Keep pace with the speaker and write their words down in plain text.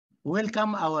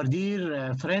Welcome our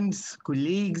dear friends,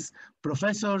 colleagues,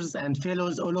 professors, and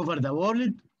fellows all over the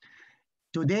world.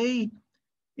 Today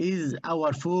is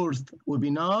our fourth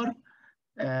webinar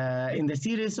in the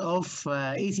series of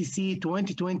ESC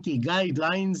 2020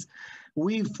 guidelines,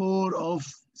 week 4 of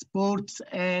sports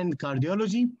and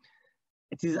cardiology.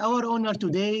 It is our honor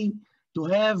today to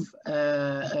have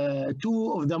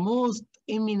two of the most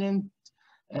eminent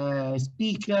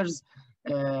speakers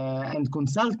and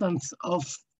consultants of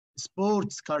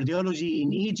sports cardiology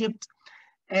in Egypt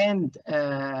and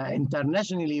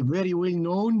internationally very well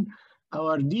known,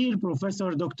 our dear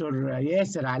Professor Dr.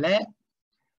 Yasser Ala.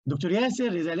 Dr.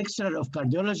 Yasser is a lecturer of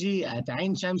cardiology at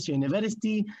Ain Shams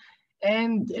University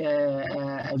and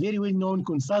a very well known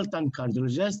consultant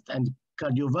cardiologist and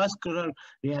cardiovascular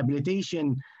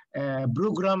rehabilitation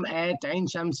program at Ain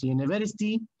Shams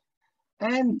University.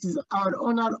 And it is our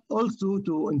honor also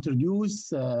to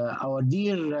introduce our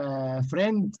dear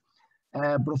friend,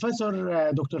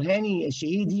 Professor Dr. Hani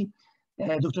Shahidi.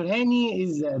 Dr. Hani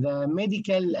is the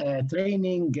medical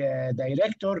training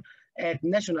director at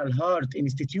National Heart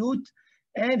Institute,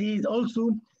 and he is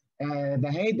also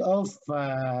the head of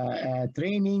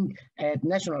training at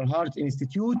National Heart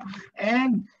Institute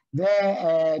and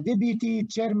the deputy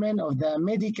chairman of the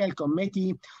medical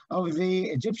committee of the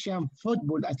Egyptian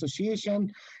Football Association,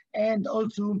 and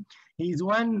also he is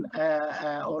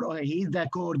he is the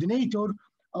coordinator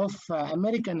of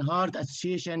American Heart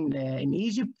Association in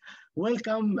Egypt.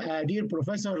 Welcome, dear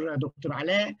Professor Dr.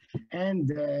 Ala and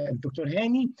Dr.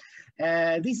 Hani.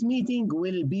 This meeting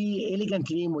will be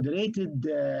elegantly moderated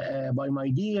by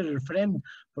my dear friend,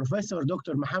 Professor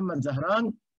Dr. Muhammad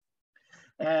Zahran.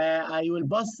 I will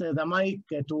pass the mic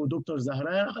to Dr.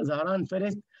 Zahran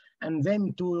first, and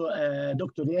then to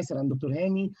Dr. Yasser and Dr.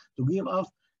 Hani to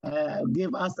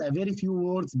give us a very few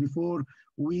words before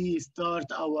we start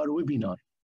our webinar.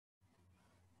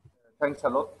 Thanks a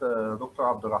lot, Dr.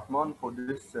 Abdurrahman, for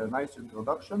this nice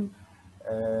introduction.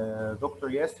 Dr.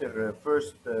 Yasser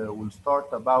first will start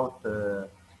about the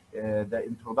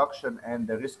introduction and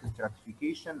the risk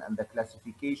stratification and the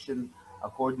classification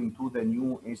according to the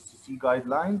new ESC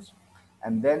guidelines.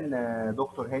 And then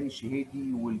Dr. Hani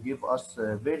Shahidi will give us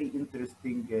very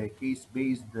interesting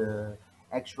case-based,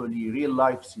 actually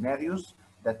real-life scenarios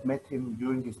that met him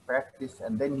during his practice,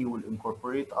 and then he will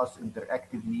incorporate us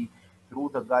interactively through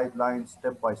the guidelines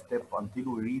step by step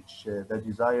until we reach the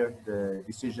desired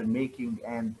decision-making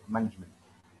and management.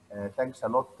 Thanks a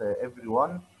lot,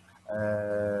 everyone.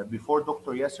 Before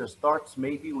Dr. Yasser starts,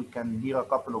 maybe we can hear a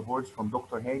couple of words from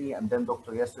Dr. Hani, and then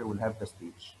Dr. Yasser will have the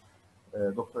stage.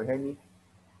 Dr. Hani.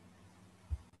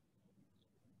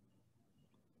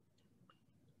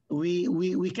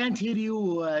 We can't hear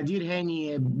you, dear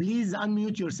Hani. Please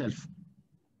unmute yourself.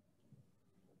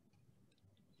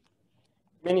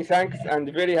 Many thanks,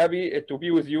 and very happy to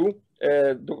be with you,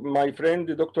 my friend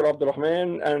Dr.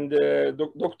 Abdurrahman and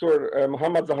Dr.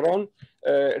 Muhammad Zahran.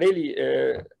 Really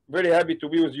very happy to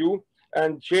be with you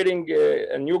and sharing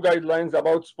new guidelines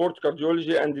about sport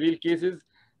cardiology and real cases,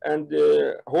 and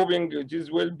hoping this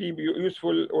will be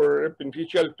useful or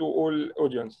beneficial to all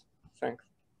audience. Thanks.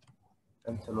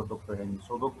 Thanks a lot, Dr. Hani.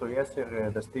 So, Dr.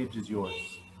 Yasser, the stage is yours.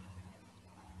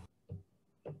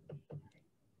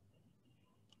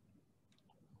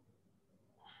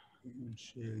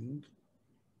 Sharing.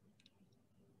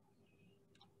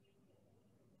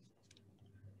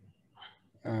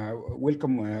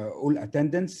 Welcome all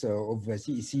attendants of the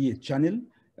CEC channel.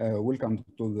 Welcome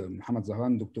to Muhammad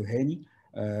Zahran, Dr. Hani.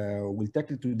 We'll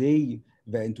tackle today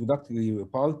the introductory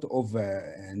part of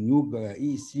new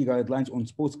ESC guidelines on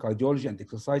sports cardiology and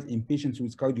exercise in patients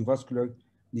with cardiovascular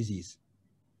disease.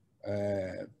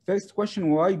 First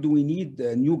question, why do we need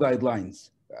new guidelines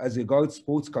as regards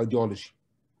sports cardiology?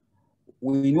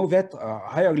 We know that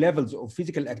higher levels of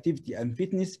physical activity and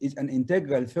fitness is an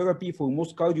integral therapy for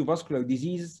most cardiovascular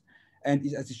diseases and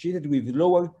is associated with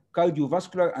lower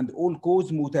cardiovascular and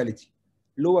all-cause mortality,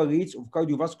 lower rates of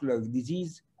cardiovascular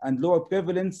disease, and lower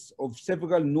prevalence of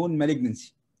several known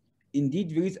malignancies.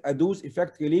 Indeed, there is a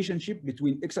dose-effect relationship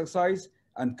between exercise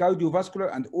and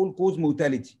cardiovascular and all-cause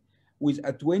mortality, with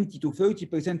a 20 to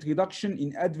 30% reduction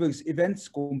in adverse events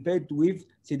compared with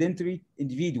sedentary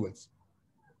individuals.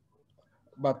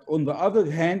 But on the other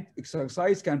hand,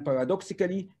 exercise can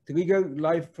paradoxically trigger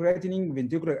life-threatening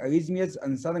ventricular arrhythmias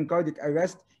and sudden cardiac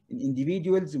arrest in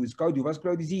individuals with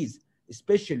cardiovascular disease,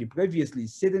 especially previously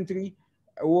sedentary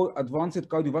or advanced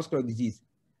cardiovascular disease.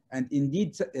 And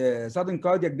indeed, sudden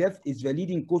cardiac death is the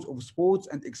leading cause of sports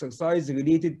and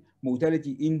exercise-related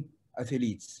mortality in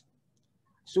athletes.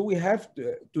 So we have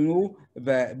to know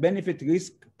the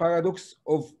benefit-risk paradox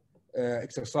of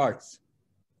exercise.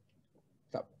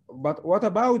 But what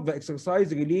about the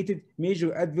exercise-related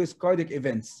major adverse cardiac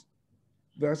events?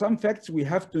 There are some facts we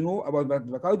have to know about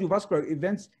that the cardiovascular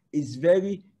events is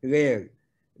very rare.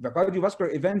 The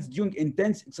cardiovascular events during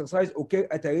intense exercise occur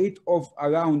at a rate of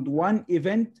around 1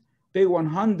 event per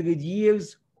 100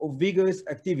 years of vigorous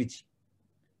activity.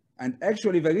 And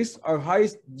actually the risks are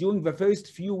highest during the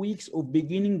first few weeks of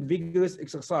beginning vigorous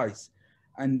exercise.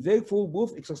 And therefore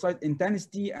both exercise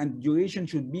intensity and duration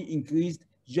should be increased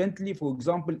gently, for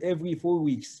example, every 4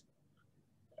 weeks.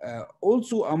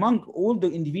 Also, among older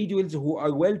individuals who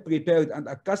are well prepared and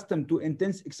accustomed to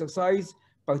intense exercise,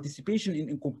 participation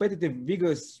in competitive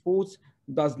vigorous sports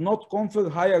does not confer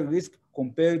higher risk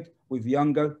compared with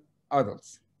younger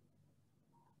adults.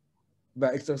 The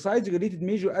exercise-related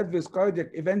major adverse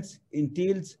cardiac events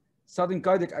entails sudden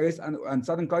cardiac arrest and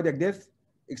sudden cardiac death,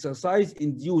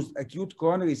 exercise-induced acute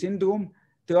coronary syndrome,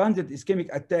 transient ischemic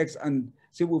attacks and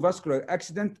cerebrovascular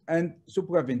accident, and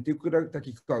supraventricular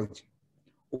tachycardia.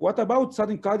 What about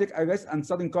sudden cardiac arrest and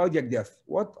sudden cardiac death?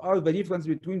 What are the differences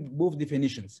between both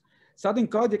definitions? Sudden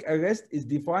cardiac arrest is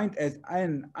defined as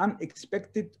an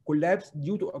unexpected collapse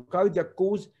due to a cardiac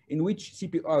cause in which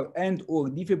CPR and or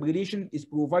defibrillation is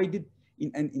provided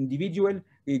in an individual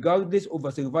regardless of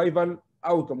the survival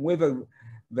outcome, whether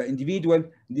the individual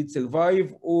did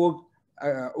survive or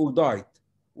died.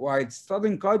 While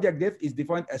sudden cardiac death is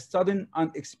defined as sudden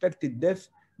unexpected death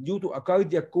due to a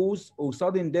cardiac cause or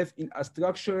sudden death in a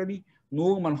structurally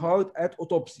normal heart at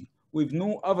autopsy, with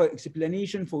no other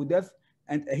explanation for death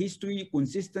and a history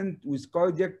consistent with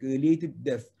cardiac-related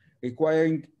death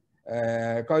requiring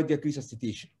cardiac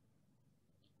resuscitation.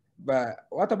 But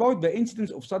what about the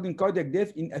incidence of sudden cardiac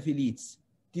death in athletes?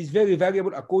 It is very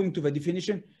variable according to the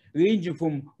definition, ranging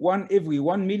from 1 every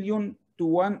 1 million to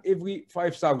 1 every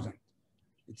 5,000.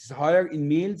 It is higher in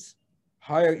males,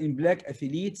 higher in Black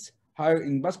athletes, higher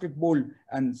in basketball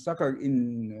and soccer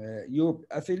in Europe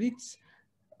athletes.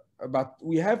 But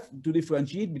we have to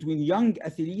differentiate between young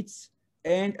athletes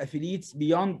and athletes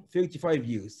beyond 35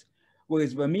 years.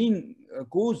 Whereas the main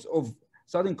cause of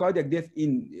sudden cardiac death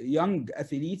in young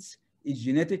athletes is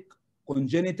genetic,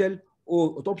 congenital,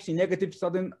 or autopsy negative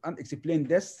sudden unexplained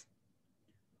death.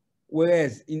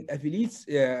 Whereas in athletes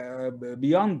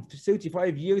beyond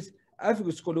 35 years,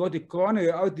 atherosclerotic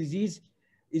coronary artery disease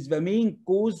is the main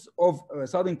cause of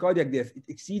sudden cardiac death. It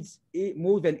exceeds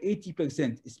more than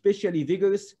 80%, especially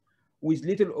vigorous with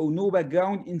little or no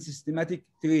background in systematic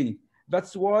training.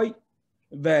 That's why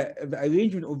the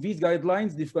arrangement of these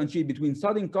guidelines differentiate between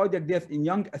sudden cardiac death in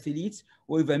young athletes,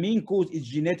 where the main cause is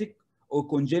genetic or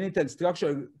congenital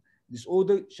structural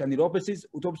disorder, channelopathies,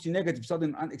 autopsy negative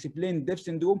sudden unexplained death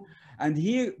syndrome. And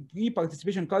here,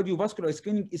 pre-participation cardiovascular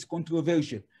screening is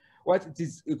controversial. What it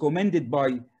is recommended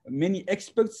by many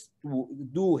experts to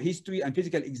do history and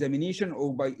physical examination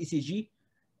or by ECG.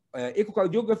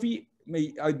 Echocardiography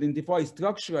may identify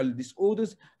structural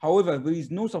disorders. However, there is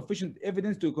no sufficient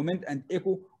evidence to recommend an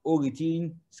echo or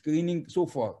routine screening so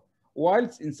far.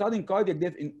 Whilst in sudden cardiac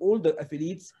death in older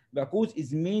athletes, the cause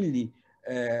is mainly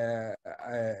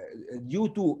due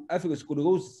to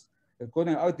atherosclerosis,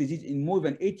 coronary artery disease in more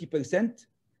than 80%.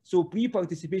 So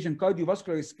pre-participation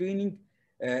cardiovascular screening,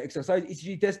 exercise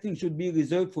ECG testing should be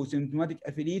reserved for symptomatic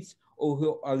athletes or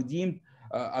who are deemed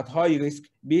at high risk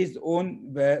based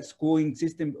on the scoring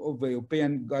system of the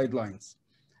European guidelines.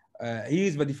 Here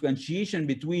is the differentiation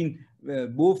between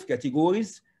both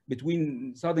categories,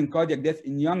 between sudden cardiac death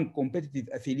in young competitive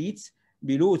athletes.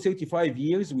 Below 35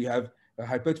 years, we have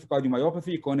hypertrophic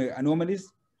cardiomyopathy, coronary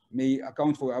anomalies may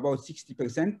account for about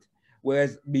 60%,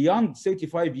 whereas beyond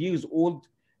 35 years old,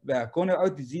 the coronary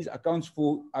artery disease accounts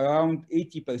for around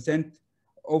 80%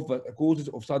 of the causes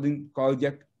of sudden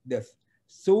cardiac death.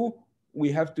 So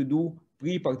we have to do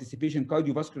pre-participation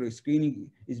cardiovascular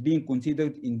screening is being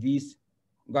considered in these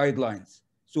guidelines.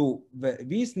 So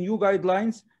these new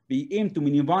guidelines, they aim to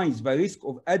minimize the risk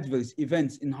of adverse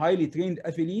events in highly trained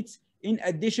athletes. In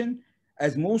addition,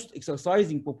 as most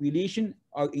exercising population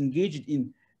are engaged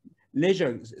in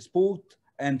leisure sport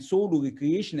and solo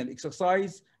recreational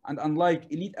exercise, and unlike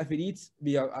elite athletes,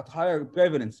 they are at higher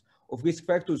prevalence of risk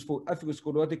factors for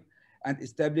atherosclerotic and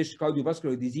established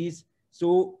cardiovascular disease.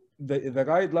 So the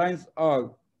guidelines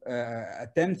are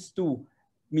attempts to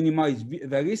minimize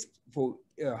the risk for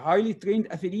highly trained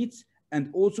athletes and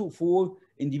also for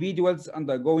individuals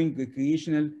undergoing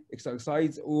recreational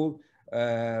exercise or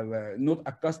not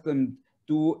accustomed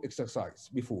to exercise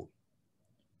before.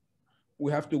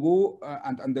 We have to go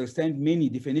and understand many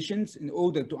definitions in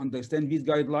order to understand these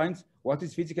guidelines. What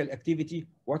is physical activity?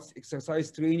 What's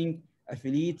exercise training?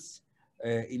 Athletes,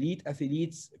 elite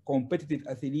athletes, competitive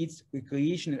athletes,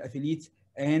 recreational athletes,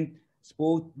 and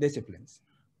sport disciplines.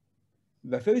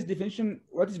 The first definition,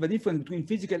 what is the difference between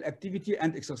physical activity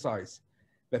and exercise?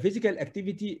 The physical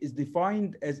activity is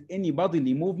defined as any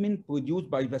bodily movement produced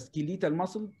by the skeletal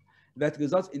muscle that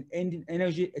results in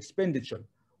energy expenditure,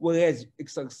 whereas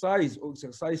exercise or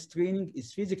exercise training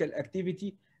is physical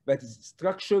activity that is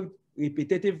structured,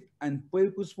 repetitive, and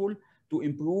purposeful to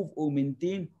improve or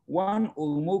maintain one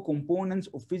or more components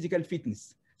of physical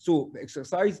fitness. So the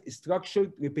exercise is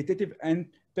structured, repetitive, and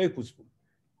purposeful.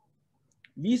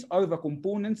 These are the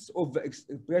components of the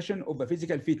expression of the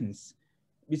physical fitness.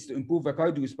 This is to improve the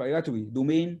cardiorespiratory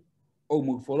domain or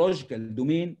morphological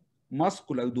domain,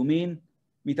 muscular domain,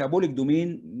 metabolic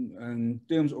domain in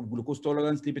terms of glucose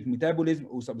tolerance, lipid metabolism,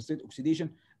 or substrate oxidation,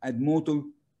 and motor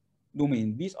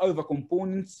domain. These are the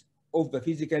components of the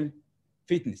physical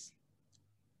fitness.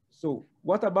 So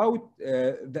what about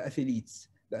the athletes?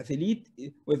 The athlete,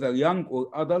 whether young or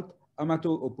adult, amateur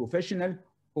or professional,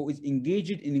 who is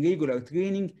engaged in regular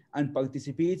training and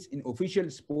participates in official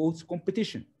sports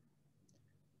competition.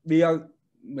 They are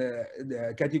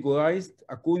categorized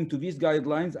according to these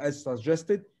guidelines as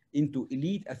suggested into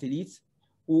elite athletes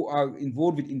who are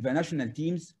involved in the national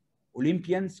teams,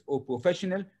 Olympians, or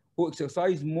professional who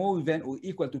exercise more than or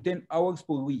equal to 10 hours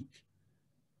per week.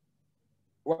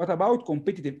 What about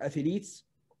competitive athletes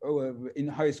in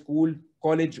high school,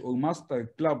 college, or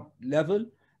master club level?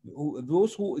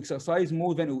 Those who exercise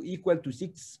more than or equal to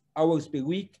 6 hours per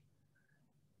week,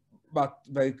 but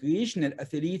the recreational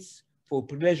athletes for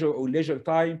pleasure or leisure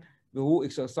time who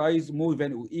exercise more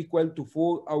than or equal to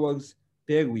 4 hours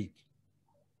per week.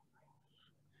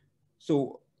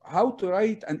 So how to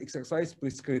write an exercise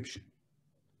prescription?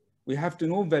 We have to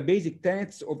know the basic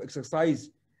tenets of exercise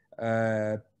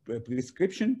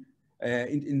prescription.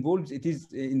 It involves, it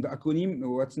is in the acronym,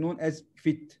 what's known as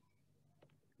FIT.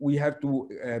 We have to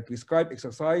prescribe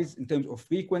exercise in terms of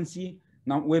frequency,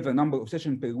 whether number of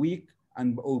sessions per week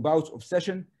and or bouts of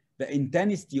session, the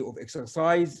intensity of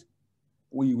exercise.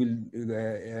 We will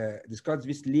discuss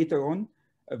this later on.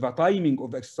 The timing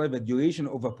of exercise, the duration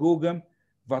of a program,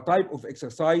 the type of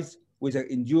exercise, whether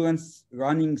endurance,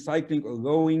 running, cycling, or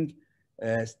rowing,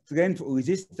 strength or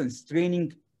resistance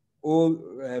training,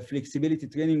 or flexibility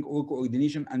training, or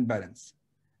coordination and balance.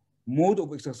 Mode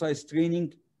of exercise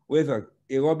training, whether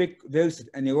aerobic versus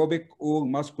anaerobic or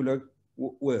muscular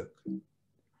work.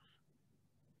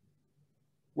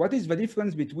 What is the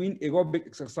difference between aerobic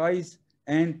exercise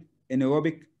and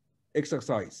anaerobic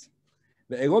exercise?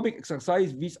 The aerobic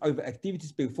exercise, these are the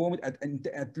activities performed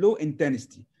at low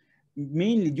intensity,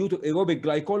 mainly due to aerobic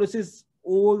glycolysis,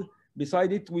 or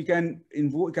beside it, we can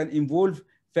involve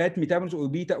fat metabolism or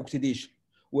beta oxidation.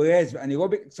 Whereas the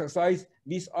anaerobic exercise,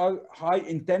 these are high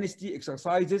intensity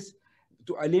exercises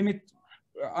to a limit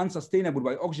unsustainable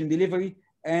by oxygen delivery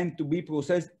and to be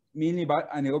processed mainly by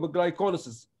anaerobic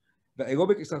glycolysis. The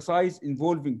aerobic exercise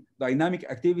involving dynamic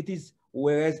activities,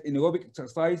 whereas anaerobic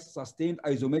exercise sustained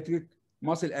isometric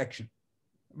muscle action.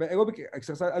 The aerobic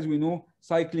exercise, as we know,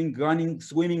 cycling, running,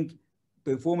 swimming,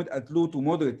 performed at low to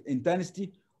moderate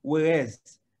intensity, whereas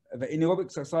the anaerobic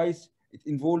exercise, it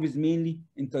involves mainly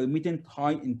intermittent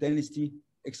high intensity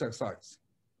exercise.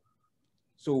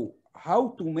 So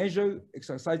how to measure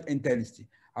exercise intensity?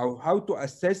 How to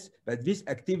assess that this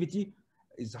activity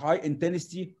is high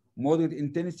intensity, moderate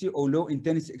intensity, or low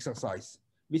intensity exercise?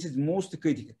 This is most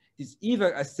critical. It is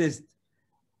either assessed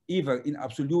either in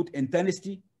absolute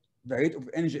intensity, the rate of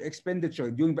energy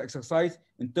expenditure during the exercise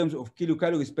in terms of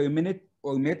kilocalories per minute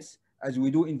or METs, as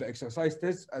we do in the exercise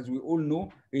test, as we all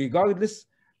know, regardless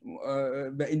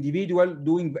the individual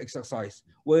doing the exercise.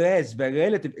 Whereas the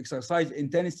relative exercise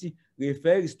intensity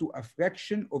refers to a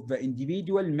fraction of the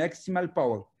individual maximal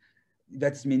power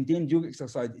that's maintained during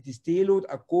exercise. It is tailored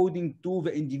according to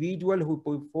the individual who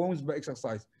performs the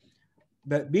exercise.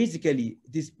 But basically,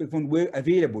 this performed were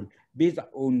available based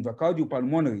on the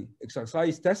cardiopulmonary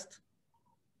exercise test,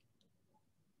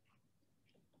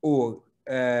 or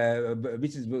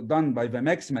which is done by the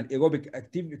maximal aerobic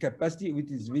active capacity,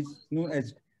 which is known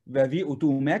as the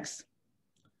VO2 max.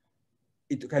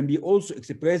 It can be also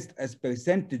expressed as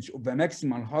percentage of the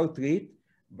maximal heart rate.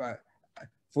 But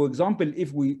for example,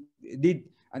 if we did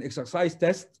an exercise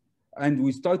test and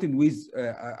we started with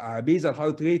a basal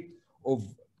heart rate of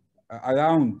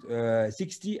around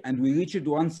 60 and we reached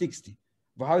 160,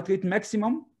 the heart rate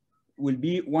maximum will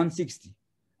be 160.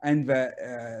 And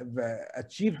the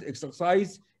achieved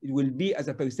exercise, it will be as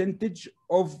a percentage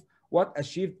of what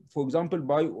achieved, for example,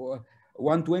 by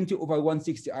 120 over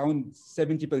 160, around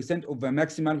 70% of the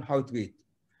maximal heart rate.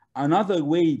 Another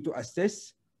way to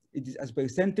assess it is as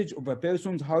percentage of a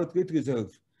person's heart rate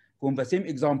reserve. From the same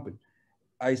example,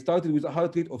 I started with a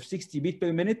heart rate of 60 beats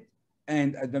per minute,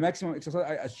 and at the maximum exercise,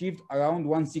 I achieved around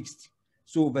 160.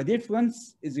 So the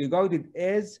difference is regarded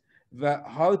as the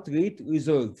heart rate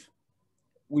reserve,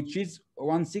 which is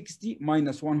 160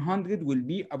 minus 100 will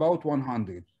be about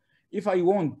 100. If I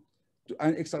want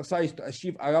an exercise to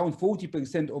achieve around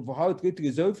 40% of the heart rate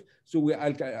reserve, so we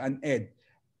can add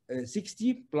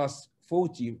 60 plus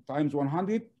 40 times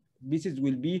 100, this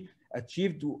will be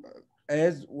achieved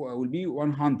as will be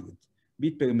 100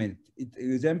 beat per minute. It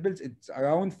resembles, it's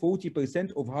around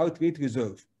 40% of heart rate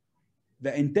reserve.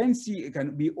 The intensity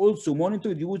can be also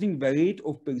monitored using the rate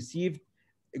of perceived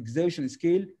exertion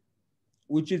scale,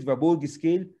 which is the Borg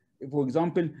scale. For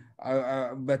example,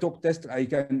 the talk test, I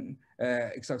can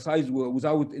exercise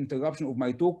without interruption of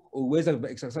my talk, or whether the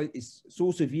exercise is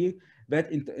so severe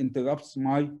that it interrupts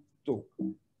my talk.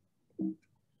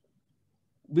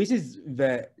 This is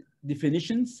the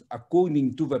definitions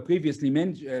according to the previously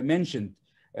mentioned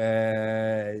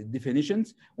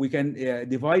definitions. We can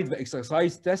divide the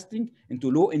exercise testing into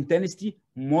low intensity,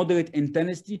 moderate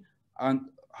intensity, and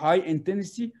high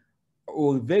intensity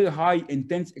or very high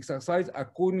intense exercise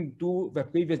according to the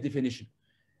previous definition.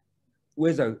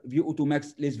 Whether VO2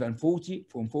 max less than 40,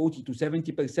 from 40 to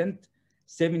 70%,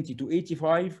 70 to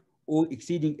 85, or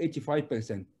exceeding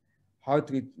 85%. Heart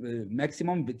rate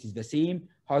maximum, that is the same.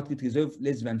 Heart rate reserve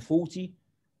less than 40,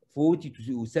 40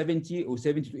 to 70, or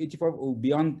 70 to 85, or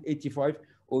beyond 85,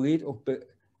 or rate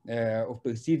of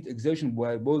perceived exertion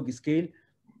by Borg scale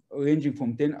ranging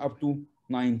from 10 up to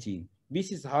 19.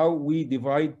 This is how we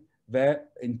divide the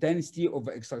intensity of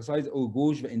the exercise, or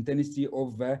gauge the intensity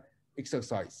of the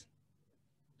exercise.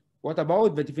 What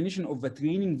about the definition of the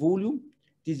training volume?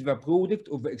 It is the product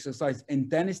of the exercise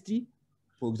intensity,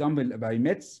 for example, by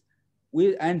METs,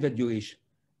 and the duration.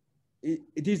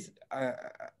 It is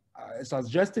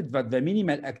suggested that the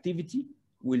minimal activity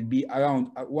will be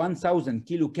around 1,000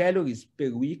 kilocalories per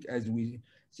week, as we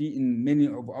see in many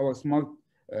of our smart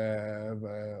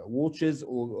watches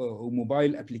or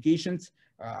mobile applications,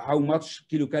 how much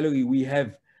kilocalorie we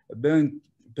have burned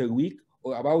per week,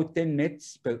 or about 10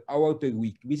 METs per hour per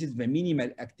week. This is the minimal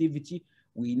activity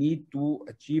we need to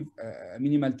achieve a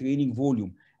minimal training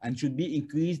volume, and should be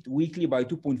increased weekly by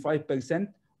 2.5%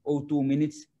 or 2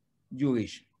 minutes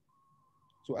duration.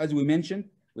 So as we mentioned,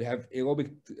 we have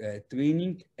aerobic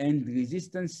training and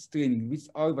resistance training. These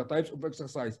are the types of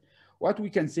exercise. What we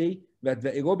can say that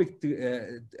the aerobic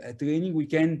training, we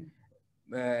can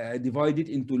divide it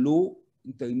into low,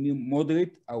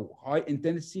 moderate, or high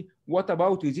intensity. What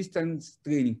about resistance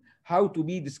training? How to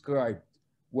be described?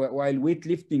 While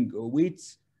weightlifting or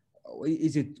weights,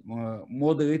 is it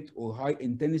moderate or high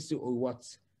intensity, or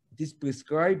what? It is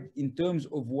prescribed in terms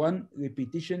of 1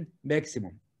 repetition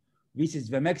maximum. This is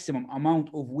the maximum amount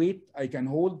of weight I can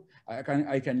hold.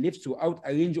 I can lift throughout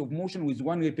a range of motion with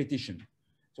 1 repetition.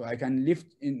 So I can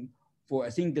lift in for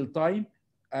a single time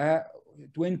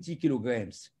 20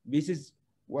 kilograms. This is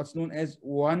what's known as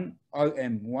 1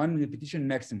 RM, 1 repetition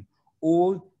maximum,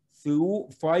 or through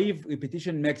 5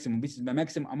 repetition maximum. This is the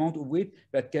maximum amount of weight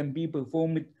that can be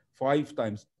performed 5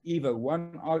 times, either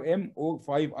 1 RM or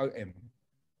 5 RM.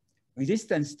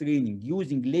 Resistance training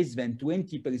using less than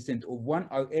 20% of 1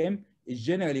 RM is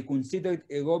generally considered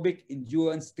aerobic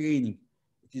endurance training.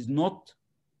 It is not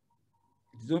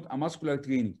a muscular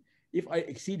training. If I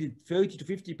exceeded 30 to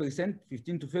 50%,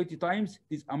 15 to 30 times,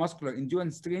 it is a muscular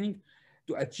endurance training.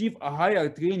 To achieve a higher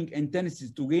training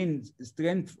intensity, to gain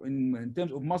strength in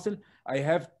terms of muscle, I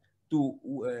have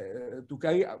to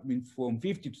carry from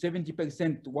 50 to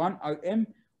 70% 1 RM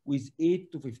with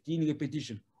 8 to 15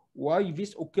 repetitions. Why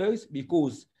this occurs?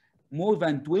 Because more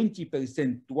than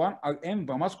 20% 1 RM,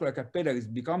 the muscular capillaries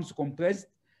becomes compressed,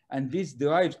 and this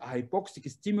drives a hypoxic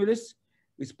stimulus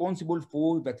responsible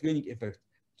for the training effect.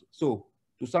 So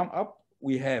to sum up,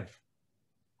 we have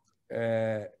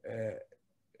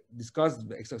discussed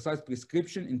the exercise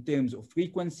prescription in terms of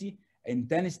frequency,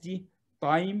 intensity,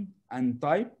 time, and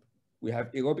type. We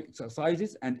have aerobic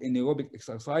exercises and anaerobic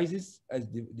exercises as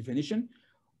the definition.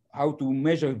 How to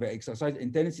measure the exercise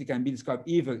intensity can be described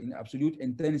either in absolute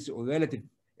intensity or relative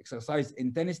exercise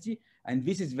intensity. And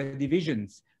this is the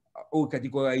divisions or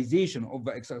categorization of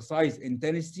the exercise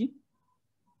intensity,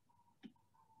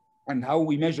 and how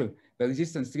we measure the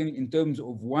resistance training in terms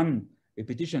of 1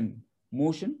 repetition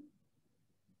motion.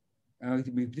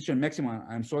 Repetition maximum,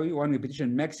 1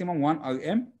 repetition maximum, 1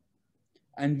 RM.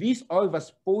 And these are the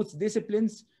sports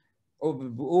disciplines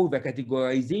of all the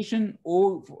categorization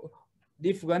or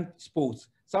different sports.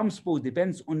 Some sports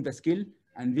depends on the skill,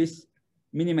 and this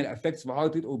minimal affects the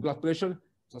heart rate or blood pressure,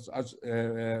 such as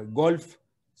golf,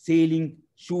 sailing,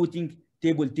 shooting,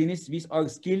 table tennis. These are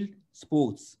skill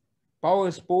sports.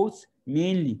 Power sports,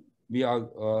 mainly we are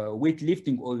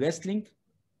weightlifting or wrestling.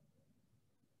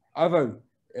 Other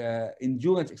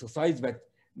endurance exercise that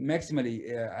maximally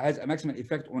has a maximal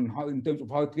effect on how, in terms of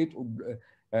heart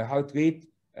rate,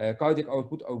 cardiac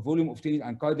output, or volume of training,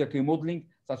 and cardiac remodeling,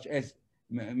 such as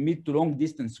mid to long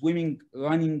distance swimming,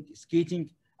 running, skating,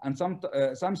 and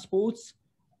some sports,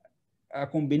 a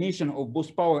combination of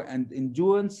both power and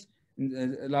endurance,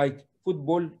 like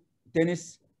football,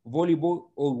 tennis, volleyball,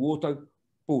 or water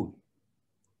polo.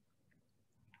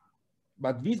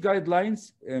 But these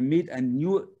guidelines made a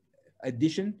new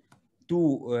addition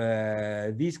to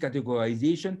this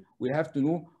categorization. We have to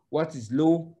know what is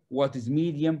low, what is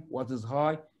medium, what is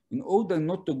high, in order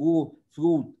not to go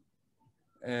through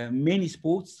many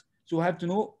sports. So we have to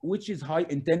know which is high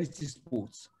intensity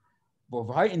sports.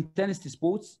 For high intensity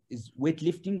sports is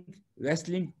weightlifting,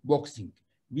 wrestling, boxing.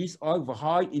 These are the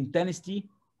high intensity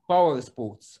power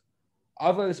sports.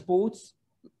 Other sports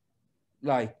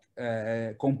like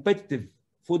competitive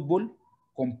football,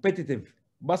 competitive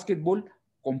basketball,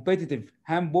 competitive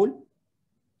handball,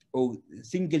 or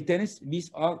single tennis,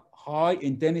 these are high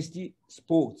intensity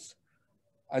sports.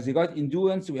 As regards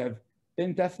endurance, we have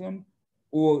pentathlon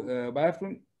or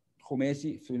biathlon,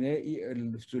 خماسي,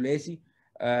 ثنائي, ثلاثي,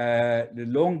 the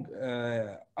long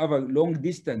other long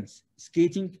distance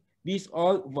skating. These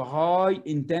are the high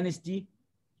intensity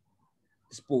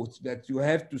sports that you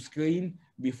have to screen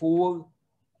before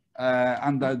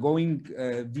undergoing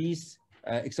these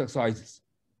exercises.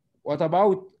 What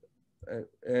about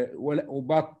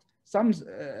but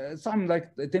some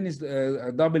like tennis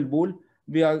double ball,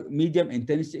 they are medium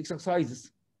intensity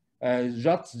exercises.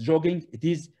 Just jogging, it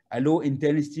is a low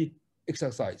intensity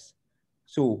exercise.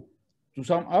 So to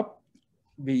sum up,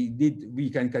 we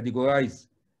can categorize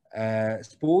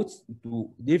sports to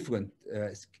different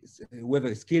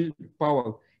whether skill,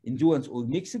 power, endurance, or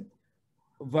mixed.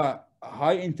 The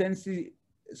high intensity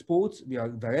sports, we are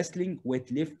the wrestling,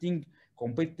 weightlifting,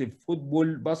 competitive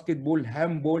football, basketball,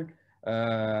 handball,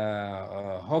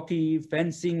 hockey,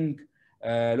 fencing,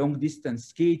 long distance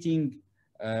skating,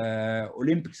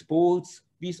 Olympic sports.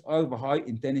 These are the high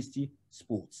intensity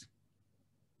sports.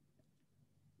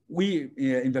 We,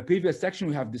 in the previous section,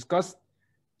 we have discussed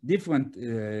different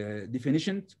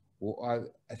definitions who are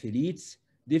athletes,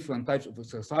 different types of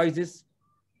exercises.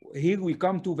 Here we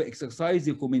come to the exercise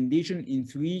recommendation in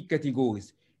 3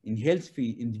 categories: in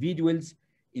healthy individuals,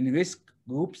 in risk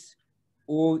groups,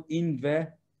 or in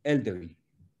the elderly.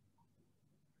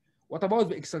 What about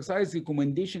the exercise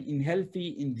recommendation in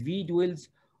healthy individuals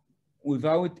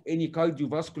without any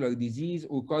cardiovascular disease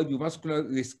or cardiovascular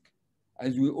risk?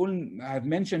 As we all have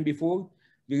mentioned before,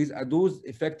 there is a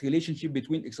dose-effect relationship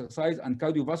between exercise and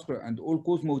cardiovascular and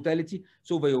all-cause mortality.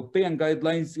 So the European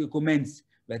guidelines recommends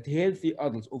that healthy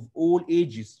adults of all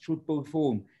ages should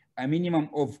perform a minimum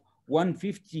of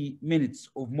 150 minutes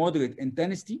of moderate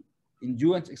intensity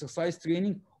endurance exercise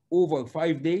training over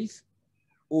 5 days,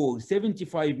 or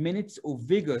 75 minutes of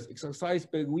vigorous exercise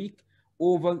per week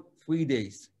over 3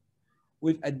 days,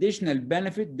 with additional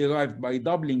benefit derived by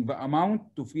doubling the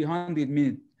amount to 300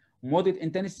 minutes moderate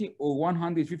intensity or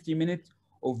 150 minutes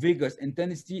of vigorous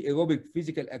intensity aerobic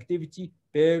physical activity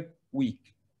per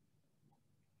week.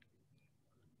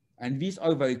 And these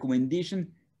are the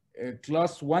recommendation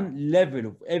class 1 level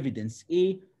of evidence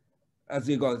A, as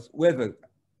regards whether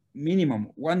minimum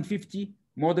 150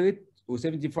 moderate or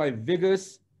 75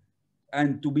 vigorous,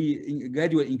 and to be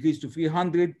gradually increased to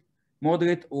 300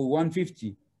 moderate or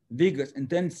 150 vigorous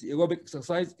intense aerobic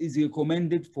exercise is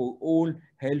recommended for all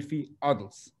healthy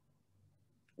adults,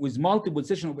 with multiple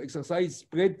sessions of exercise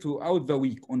spread throughout the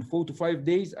week on 4 to 5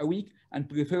 days a week, and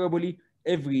preferably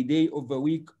every day of the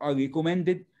week are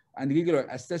recommended, and regular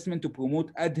assessment to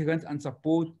promote adherence and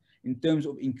support in terms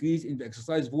of increase in the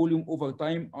exercise volume over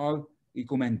time are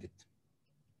recommended.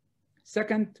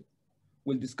 Second,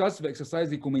 we'll discuss the exercise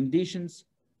recommendations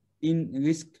in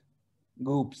risk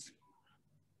groups.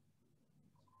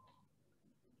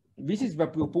 This is the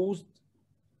proposed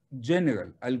general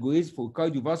algorithm for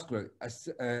cardiovascular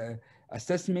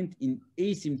assessment in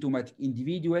asymptomatic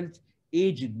individuals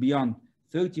aged beyond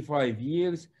 35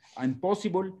 years and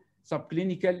possible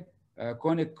subclinical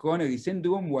chronic coronary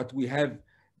syndrome, what we have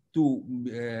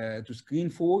to screen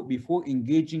for before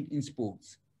engaging in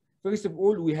sports. First of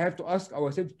all, we have to ask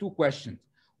ourselves 2 questions.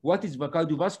 What is the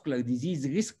cardiovascular disease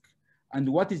risk, and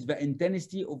what is the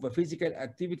intensity of the physical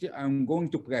activity I'm going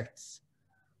to practice?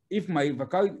 If the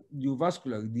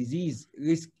cardiovascular disease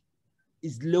risk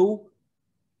is low,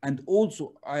 and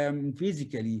also I am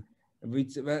physically,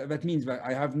 that means that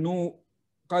I have no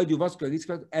cardiovascular risk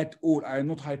factor at all. I am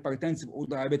not hypertensive or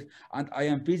diabetic, and I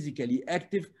am physically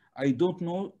active. I don't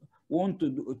want to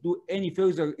do any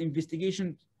further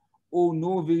investigation, or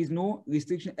no, there is no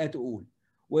restriction at all.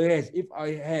 Whereas if I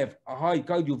have a high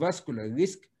cardiovascular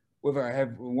risk, whether I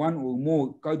have one or more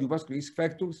cardiovascular risk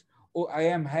factors, or I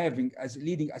am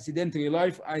leading a sedentary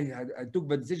life, I took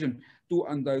the decision to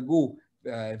undergo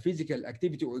physical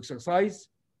activity or exercise,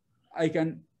 I can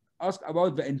ask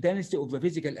about the intensity of the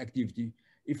physical activity.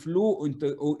 If low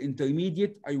or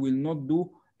intermediate, I will not do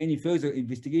any further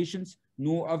investigations,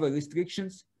 no other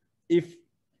restrictions. If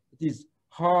it is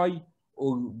high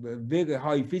or very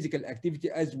high physical activity,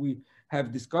 as we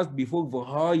have discussed before, the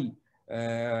high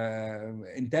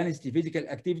intensity physical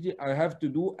activity, I have to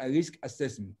do a risk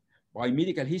assessment by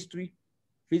medical history,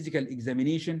 physical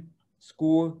examination,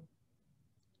 score,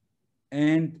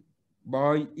 and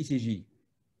by ECG.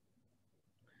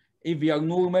 If they are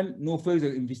normal, no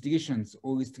further investigations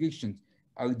or restrictions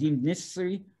are deemed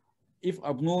necessary. If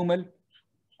abnormal,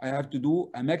 I have to do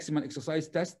a maximal exercise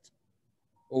test,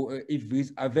 or if there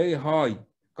is a very high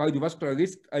cardiovascular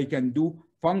risk, I can do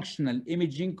functional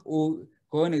imaging or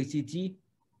coronary CT.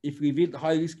 If revealed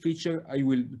high risk feature, I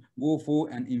will go for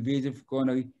an invasive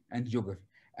coronary angiography.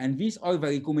 And these are the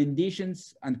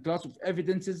recommendations and class of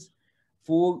evidences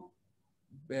for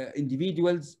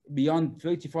individuals beyond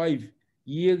 35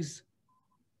 years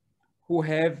who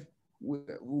have,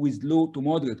 with low to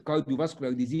moderate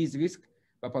cardiovascular disease risk,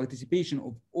 the participation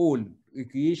of all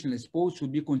recreational sports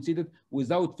should be considered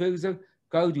without further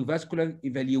cardiovascular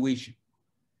evaluation.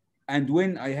 And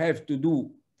when I have to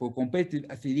do for competitive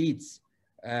athletes,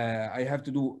 I have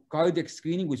to do cardiac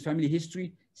screening with family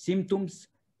history, symptoms,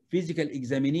 physical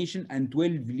examination, and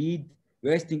 12-lead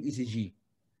resting ECG.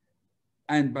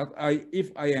 But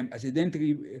if I am a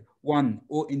sedentary one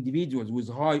or individuals with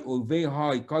high or very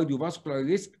high cardiovascular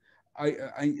risk, I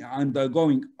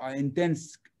undergoing an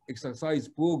intense exercise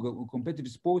program or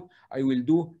competitive sport, I will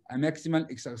do a maximal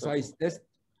exercise test,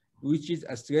 which is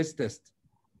a stress test.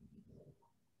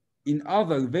 In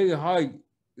other very high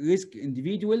risk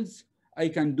individuals, I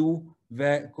can do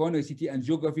the coronary CT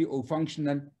angiography or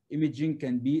functional imaging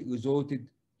can be resorted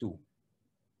to.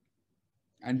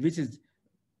 And this is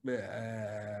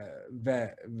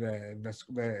the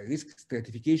risk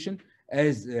stratification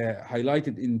as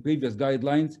highlighted in previous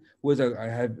guidelines, whether I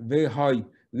have very high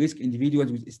risk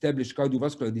individuals with established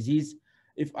cardiovascular disease,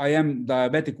 if I am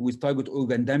diabetic with target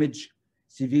organ damage,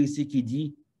 severe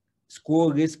CKD,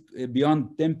 score risk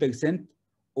beyond 10%,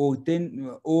 or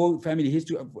family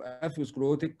history of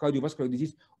atherosclerotic cardiovascular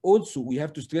disease. Also, we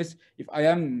have to stress if I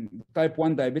am type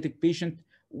 1 diabetic patient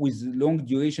with long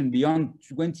duration beyond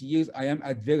 20 years, I am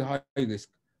at very high risk.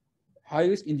 High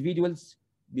risk individuals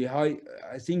be high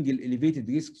a single elevated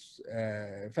risk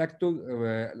factor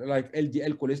like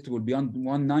LDL cholesterol beyond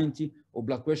 190 or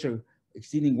blood pressure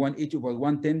exceeding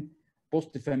 180/110,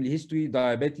 positive family history,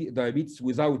 diabetes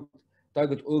without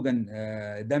target organ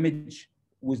damage,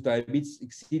 with diabetes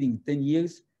exceeding 10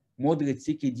 years, moderate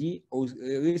CKD or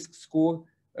risk score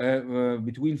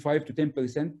between 5 to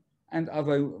 10%, and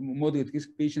other moderate risk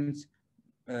patients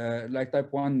like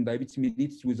type 1 diabetes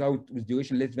mellitus with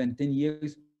duration less than 10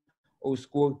 years or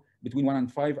score between 1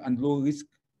 and 5, and low risk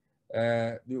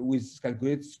with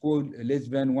calculated score less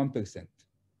than 1%.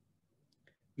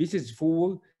 This is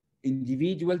for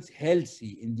individuals,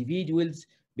 healthy individuals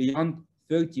beyond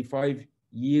 35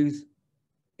 years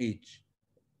age.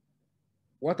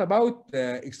 What about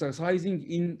exercising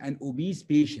in an obese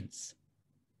patients?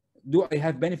 Do I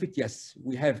have benefit? Yes,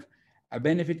 we have a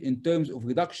benefit in terms of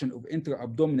reduction of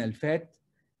intra-abdominal fat,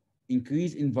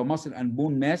 increase in the muscle and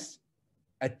bone mass,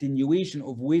 attenuation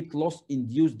of weight loss,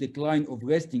 induced decline of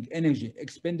resting energy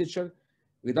expenditure,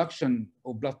 reduction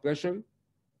of blood pressure,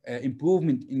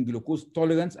 improvement in glucose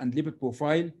tolerance and lipid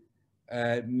profile,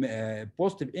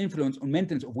 positive influence on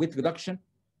maintenance of weight reduction,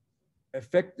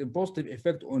 positive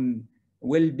effect on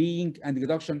well-being and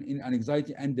reduction in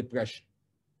anxiety and depression.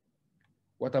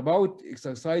 What about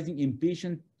exercising in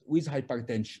patients with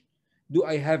hypertension? Do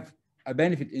I have a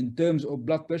benefit in terms of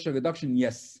blood pressure reduction?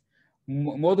 Yes.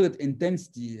 Moderate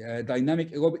intensity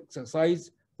dynamic aerobic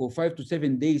exercise for 5 to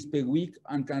 7 days per week,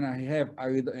 and can I have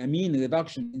a mean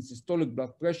reduction in systolic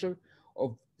blood pressure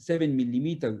of 7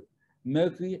 millimeter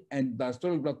mercury and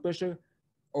diastolic blood pressure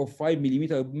of 5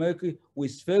 millimeter mercury,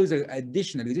 with further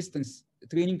additional resistance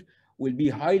training will be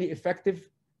highly effective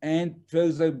and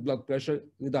further blood pressure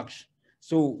reduction.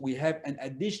 So we have an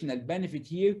additional benefit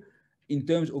here in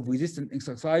terms of resistant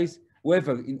exercise,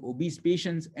 whether in obese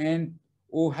patients and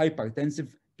or hypertensive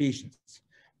patients.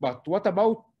 But what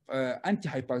about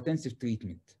antihypertensive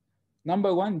treatment?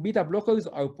 Number one, beta blockers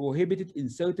are prohibited in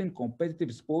certain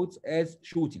competitive sports as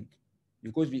shooting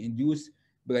because we induce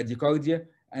bradycardia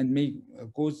and may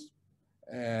cause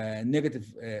negative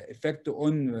effect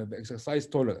on exercise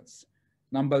tolerance.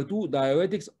 Number two,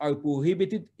 diuretics are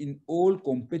prohibited in all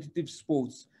competitive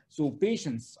sports. So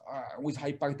patients with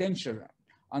hypertension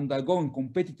undergoing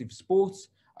competitive sports,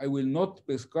 I will not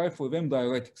prescribe for them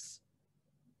diuretics.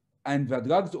 And the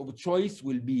drugs of choice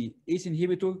will be ACE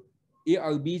inhibitor,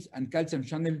 ARBs, and calcium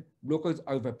channel blockers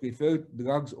are the preferred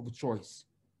drugs of choice.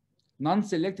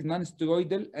 Non-selective,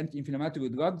 non-steroidal anti-inflammatory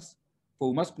drugs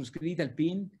for musculoskeletal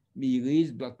pain may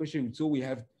raise blood pressure, so we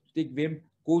have to take them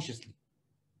cautiously.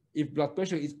 If blood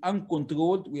pressure is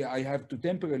uncontrolled, I have to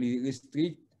temporarily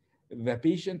restrict the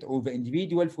patient or the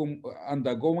individual from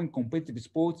undergoing competitive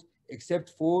sports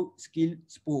except for skilled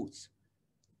sports.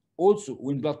 Also,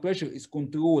 when blood pressure is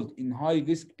controlled in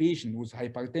high-risk patients with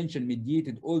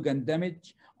hypertension-mediated organ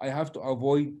damage, I have to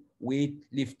avoid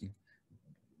weightlifting.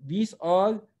 These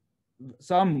are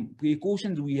some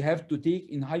precautions we have to take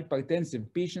in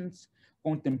hypertensive patients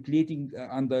contemplating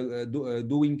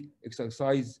doing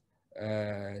exercise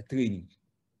training.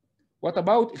 What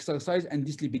about exercise and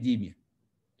dyslipidemia?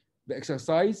 The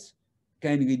exercise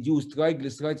can reduce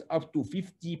triglycerides up to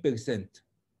 50%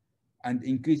 and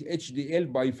increase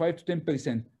HDL by 5 to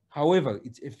 10%. However,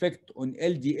 its effect on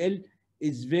LDL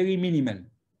is very minimal.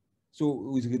 So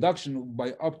with reduction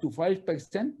by up to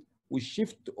 5%, with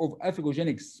shift of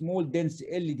atherogenic small dense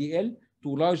LDL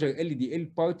to larger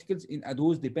LDL particles in a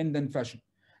dose-dependent fashion.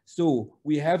 So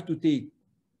we have to take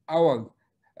our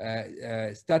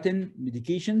statin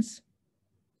medications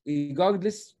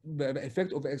regardless the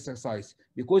effect of exercise,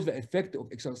 because the effect of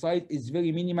exercise is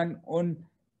very minimal on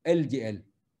LDL.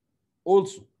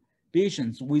 Also,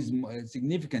 patients with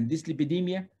significant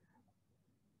dyslipidemia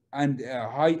and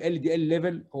high LDL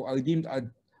level who are deemed at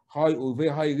high or very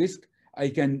high risk, I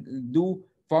can do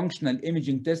functional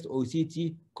imaging test or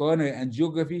CT coronary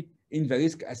angiography in the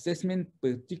risk assessment,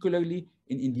 particularly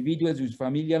in individuals with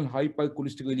familial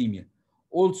hypercholesterolemia.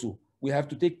 Also, we have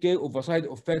to take care of the side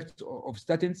effects of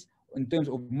statins in terms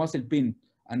of muscle pain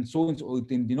and Soren's or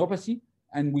tendinopathy,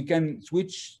 and we can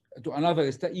switch to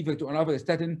another either to another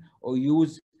statin or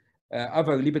use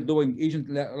other lipid-lowering agents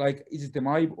like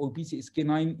ezetimibe or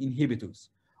PCSK9 inhibitors.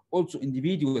 Also,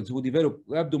 individuals who develop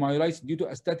rhabdomyolysis due to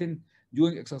a statin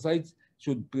during exercise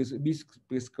should be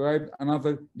prescribed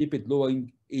another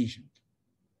lipid-lowering agent.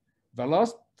 The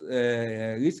last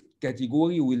risk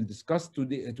category we'll discuss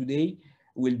today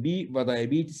will be the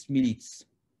diabetes mellitus.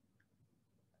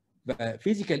 The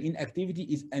physical inactivity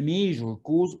is a major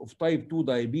cause of type 2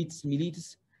 diabetes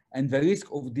mellitus, and the risk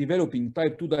of developing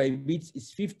type 2 diabetes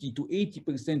is 50 to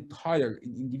 80% higher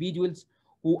in individuals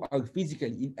who are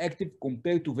physically inactive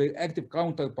compared to their active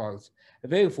counterparts.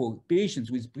 Therefore, patients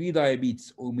with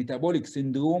prediabetes or metabolic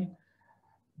syndrome,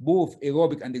 both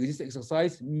aerobic and resistant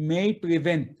exercise, may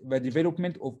prevent the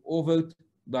development of overt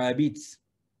diabetes.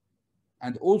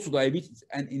 And also diabetes is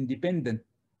an independent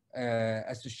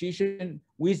association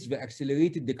with the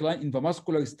accelerated decline in the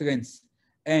muscular strength,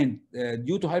 and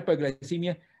due to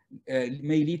hyperglycemia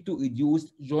may lead to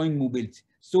reduced joint mobility.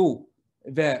 So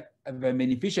the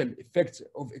beneficial effects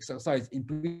of exercise in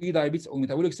prediabetes or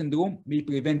metabolic syndrome may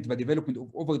prevent the development of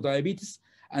overdiabetes,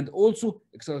 and also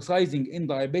exercising in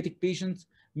diabetic patients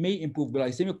may improve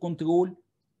glycemic control,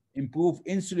 improve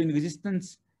insulin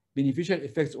resistance, beneficial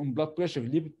effects on blood pressure,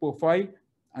 lipid profile,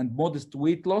 and modest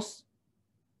weight loss.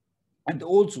 And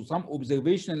also some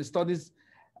observational studies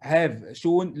have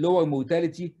shown lower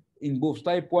mortality in both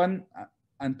type 1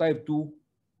 and type 2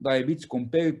 diabetes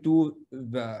compared to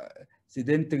the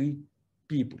sedentary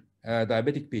people,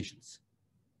 diabetic patients.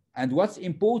 And what's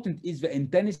important is the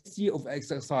intensity of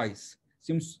exercise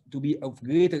seems to be of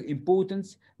greater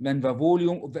importance than the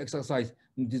volume of the exercise.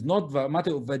 It is not the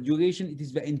matter of the duration, it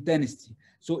is the intensity.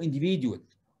 So individuals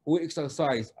who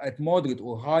exercise at moderate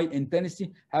or high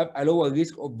intensity have a lower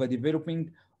risk of the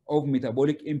developing of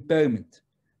metabolic impairment.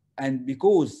 And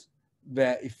because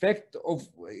the effect of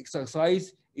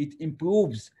exercise, it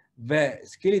improves the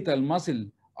skeletal muscle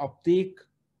uptake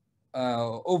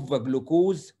of the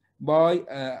glucose by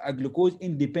a glucose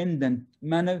independent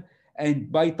manner,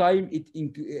 and by time it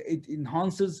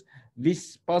enhances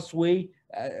this pathway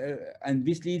and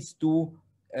this leads to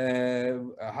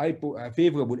a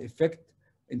favorable effect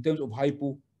in terms of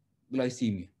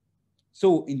hypoglycemia.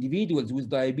 So individuals with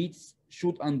diabetes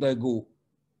should undergo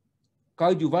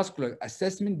cardiovascular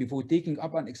assessment before taking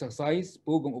up an exercise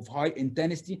program of high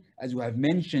intensity, as we have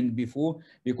mentioned before,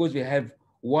 because we have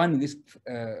one risk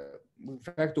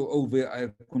factor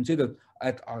over considered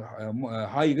at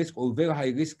high risk or very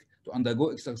high risk to undergo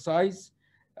exercise,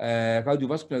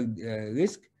 cardiovascular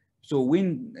risk. So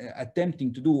when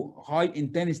attempting to do high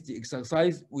intensity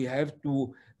exercise, we have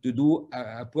to do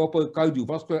a proper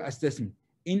cardiovascular assessment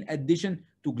in addition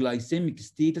to glycemic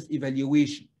status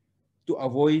evaluation to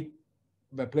avoid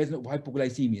the presence of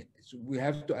hypoglycemia. So we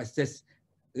have to assess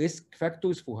risk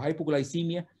factors for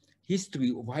hypoglycemia, history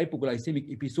of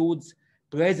hypoglycemic episodes,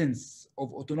 presence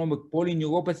of autonomic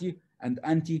polyneuropathy, and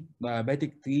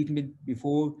anti-diabetic treatment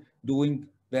before doing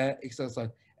the exercise.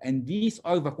 And these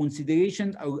are the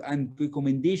considerations and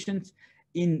recommendations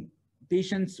in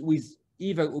patients with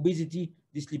either obesity,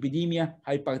 dyslipidemia,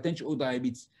 hypertension, or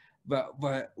diabetes.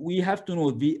 We have to know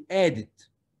we added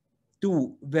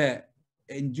to the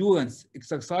endurance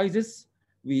exercises,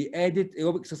 we added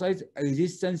aerobic exercise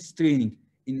resistance training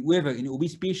in whether in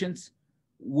obese patients,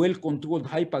 well-controlled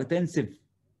hypertensive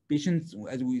patients,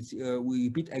 as we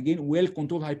repeat again,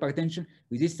 well-controlled hypertension,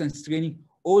 resistance training.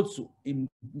 Also in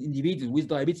individuals with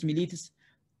diabetes mellitus,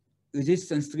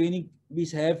 resistance training, we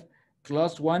have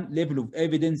class 1 level of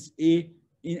evidence A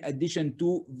in addition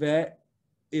to the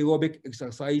aerobic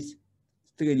exercise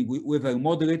training, whether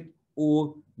moderate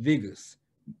or vigorous.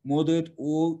 Moderate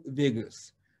or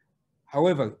vigorous.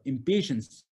 However, in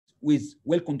patients with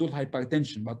well-controlled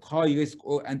hypertension but high risk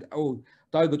or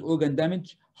target organ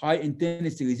damage, high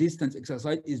intensity resistance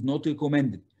exercise is not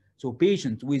recommended. So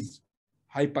patients with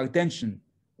hypertension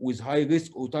with high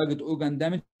risk or target organ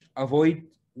damage, avoid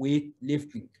weight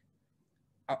lifting.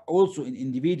 Also in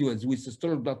individuals with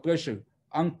systolic blood pressure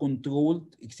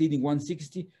uncontrolled exceeding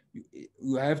 160,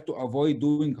 you have to avoid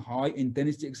doing high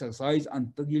intensity exercise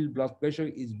until blood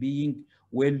pressure is being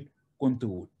well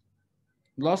controlled.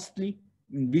 Lastly,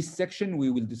 in this section, we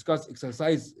will discuss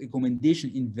exercise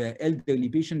recommendation in the elderly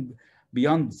patient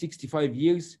beyond 65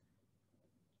 years.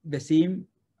 The same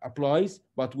applies,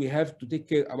 but we have to take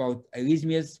care about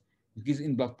arrhythmias, increase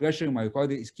in blood pressure,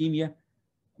 myocardial ischemia,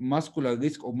 muscular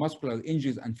risk of muscular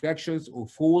injuries and fractures or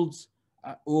falls,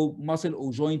 or muscle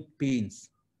or joint pains.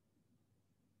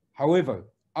 However,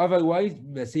 otherwise,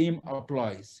 the same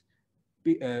applies.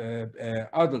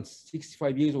 Adults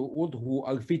 65 years old who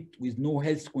are fit with no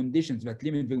health conditions that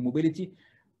limit their mobility,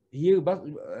 here but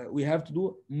we have to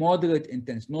do moderate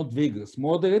intense, not vigorous,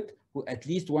 moderate for at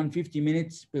least 150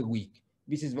 minutes per week.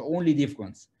 This is the only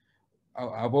difference.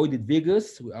 Avoided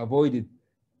vigorous, we avoided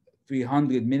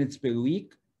 300 minutes per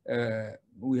week.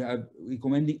 We have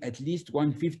recommending at least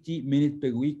 150 minutes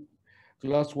per week,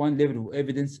 class 1 level of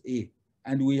evidence A.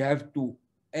 And we have to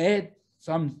add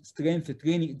some strength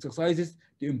training exercises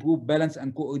to improve balance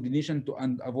and coordination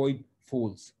and avoid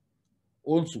falls.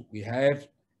 Also, we have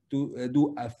to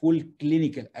do a full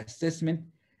clinical assessment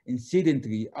in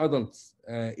sedentary adults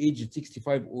aged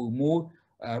 65 or more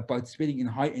participating in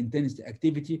high intensity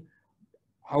activity.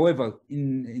 However,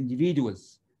 in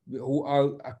individuals who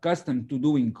are accustomed to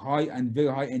doing high and very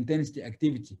high intensity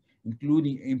activity,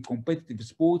 including in competitive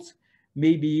sports,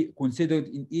 may be considered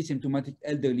in asymptomatic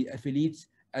elderly athletes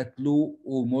at low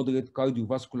or moderate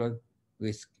cardiovascular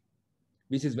risk.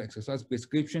 This is the exercise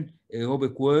prescription.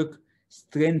 Aerobic work,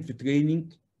 strength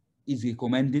training is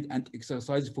recommended, and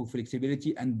exercise for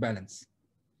flexibility and balance.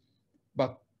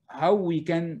 But how we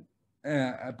can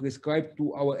prescribe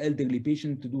to our elderly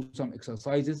patient to do some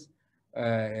exercises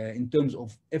in terms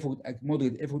of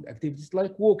moderate effort activities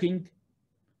like walking,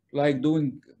 like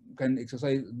can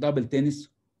exercise double tennis,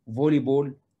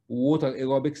 volleyball, water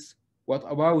aerobics. What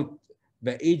about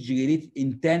the age-related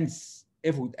intense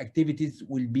effort activities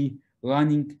will be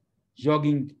running,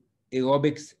 jogging,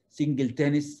 aerobics, single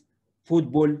tennis,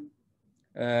 football,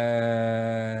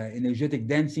 energetic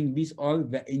dancing. These are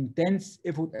the intense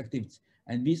effort activities,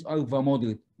 and these are the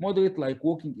moderate. Moderate, like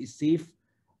walking, is safe,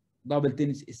 double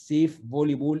tennis is safe,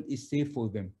 volleyball is safe for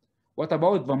them. What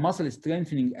about the muscle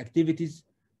strengthening activities,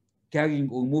 carrying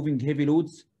or moving heavy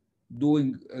loads,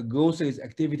 doing groceries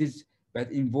activities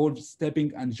that involve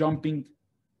stepping and jumping,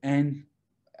 and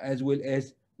as well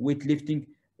as weightlifting,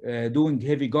 doing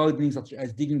heavy gardening such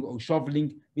as digging or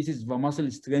shoveling? This is the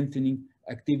muscle strengthening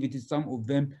activities. Some of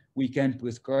them we can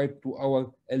prescribe to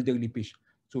our elderly patients.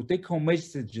 So take home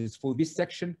messages for this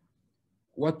section: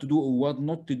 what to do or what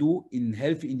not to do in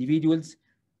healthy individuals.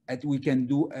 And we can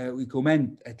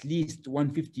recommend at least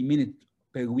 150 minutes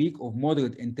per week of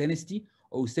moderate intensity,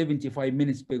 or 75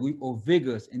 minutes per week of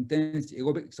vigorous intensity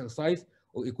aerobic exercise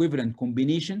or equivalent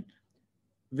combination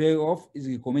thereof is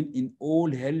recommended in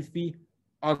all healthy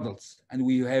adults. And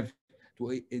we have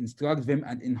to instruct them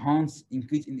and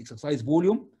increase in exercise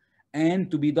volume, and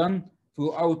to be done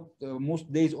throughout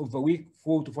most days of the week,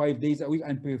 4 to 5 days a week,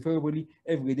 and preferably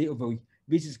every day of the week.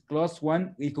 This is class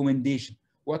 1 recommendation.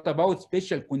 What about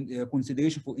special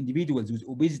consideration for individuals with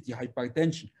obesity,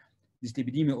 hypertension,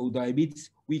 dyslipidemia, or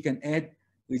diabetes? We can add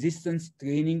resistance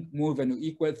training more than or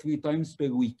equal 3 times per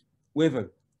week.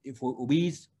 Whether for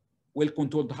obese,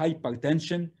 well-controlled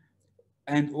hypertension,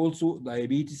 and also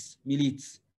diabetes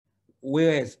mellitus.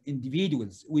 Whereas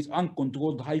individuals with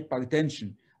uncontrolled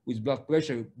hypertension, with blood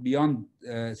pressure beyond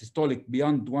systolic,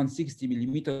 beyond 160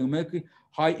 millimeter mercury,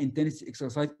 high intensity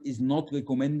exercise is not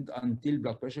recommended until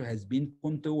blood pressure has been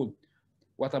controlled.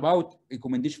 What about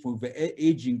recommendation for the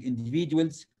aging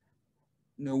individuals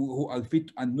who are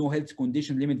fit and no health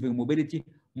condition limit their mobility?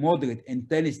 Moderate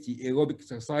intensity aerobic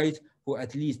exercise for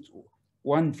at least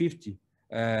 150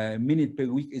 minutes per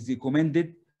week is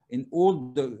recommended in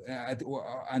all the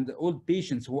and all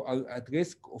patients who are at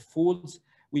risk of falls.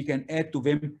 We can add to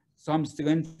them some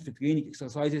strength training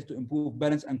exercises to improve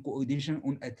balance and coordination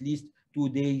on at least 2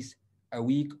 days a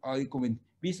week are recommended.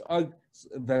 These are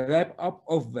the wrap up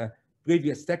of the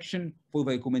previous section for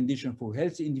the recommendation for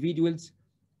healthy individuals,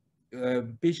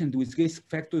 patients with risk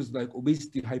factors like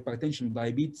obesity, hypertension,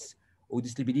 diabetes, or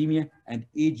dyslipidemia, and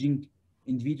aging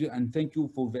individual. And thank you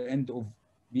for the end of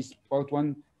this part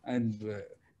one, and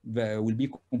will be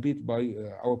completed by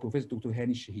our professor, Dr.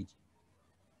 Hani Shahidi.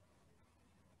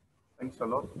 Thanks a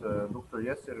lot, Dr.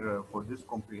 Yasser, for this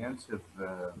comprehensive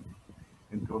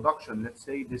introduction. Let's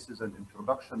say this is an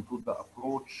introduction to the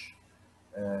approach.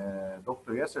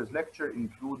 Dr. Yasser's lecture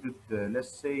included, let's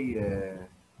say,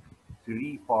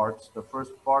 3 parts. The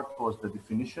first part was the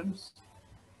definitions,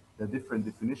 the different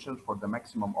definitions for the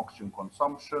maximum oxygen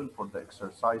consumption, for the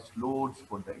exercise loads,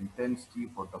 for the intensity,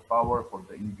 for the power, for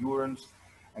the endurance,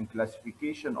 and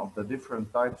classification of the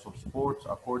different types of sports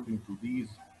according to these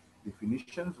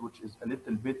definitions, which is a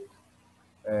little bit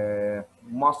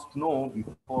must know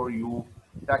before you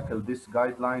tackle these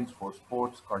guidelines for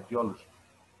sports cardiology.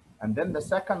 And then the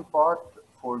second part,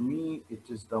 for me, it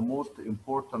is the most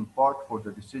important part for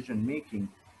the decision making.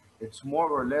 It's more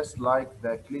or less like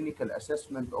the clinical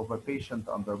assessment of a patient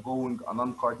undergoing a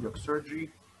non-cardiac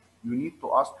surgery. You need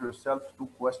to ask yourself 2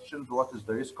 questions. What is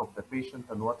the risk of the patient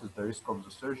and what is the risk of the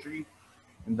surgery?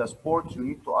 In the sports, you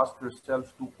need to ask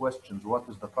yourself 2 questions. What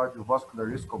is the cardiovascular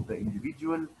risk of the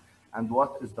individual? And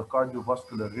what is the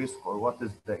cardiovascular risk, or what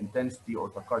is the intensity or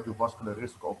the cardiovascular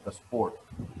risk of the sport?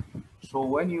 So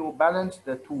when you balance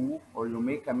the 2, or you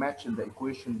make a match in the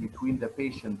equation between the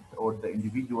patient or the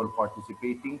individual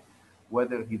participating,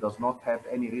 whether he does not have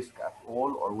any risk at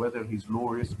all, or whether he's low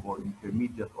risk or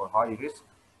intermediate or high risk,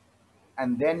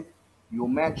 and then you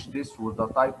match this with the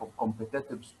type of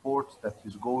competitive sports that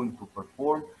he's going to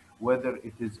perform, whether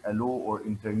it is a low or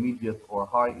intermediate or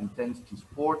high intensity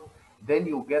sport, then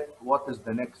you get what is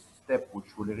the next step,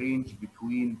 which will range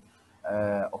between,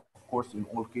 of course, in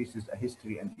all cases, a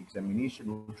history and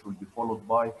examination, which will be followed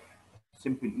by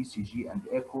simple ECG and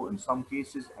echo in some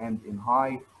cases, and in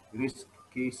high risk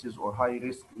cases or high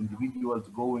risk individuals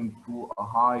going to a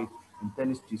high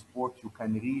intensity sport, you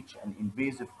can reach an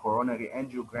invasive coronary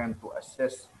angiogram to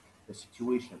assess the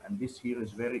situation. And this here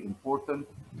is very important,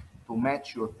 to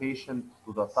match your patient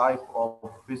to the type of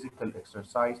physical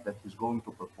exercise that he's going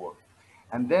to perform.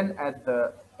 And then at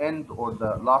the end, or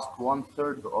the last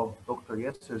 1/3 of Dr.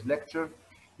 Yasser's lecture,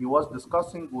 he was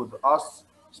discussing with us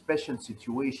special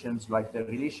situations like the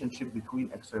relationship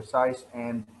between exercise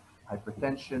and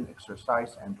hypertension,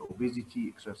 exercise and obesity,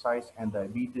 exercise and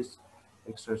diabetes,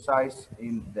 exercise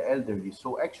in the elderly.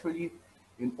 So actually,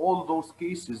 in all those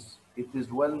cases, it is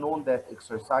well known that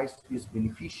exercise is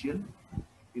beneficial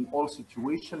in all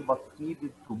situations, but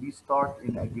needed to be started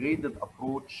in a graded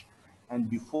approach. And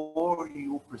before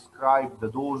you prescribe the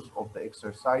dose of the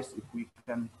exercise, if we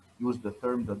can use the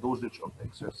term, the dosage of the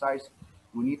exercise,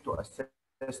 you need to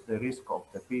assess the risk of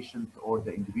the patient or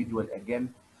the individual again.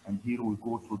 And here we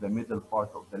go to the middle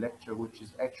part of the lecture, which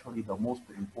is actually the most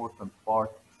important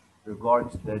part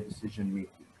regards the decision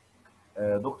making.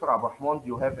 Dr. Abdurrahman, do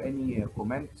you have any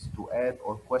comments to add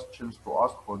or questions to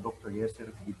ask for Dr. Yasser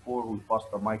before we pass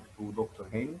the mic to Dr.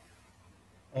 Hani?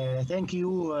 Thank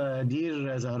you, dear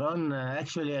Zahran.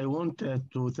 Actually, I want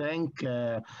to thank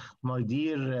my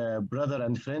dear brother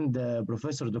and friend,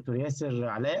 Professor Dr. Yasser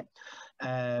Ala.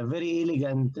 Very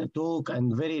elegant talk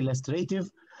and very illustrative.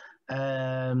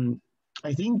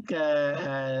 I think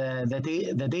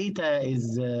the data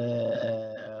is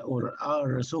or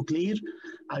are so clear.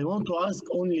 I want to ask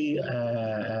only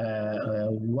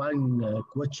one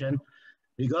question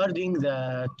regarding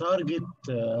the target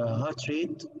heart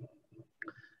rate.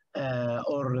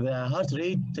 Or the heart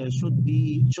rate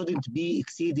shouldn't be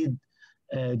exceeded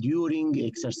during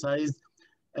exercise.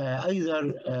 Either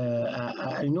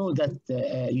I know that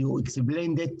you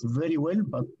explained it very well,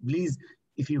 but please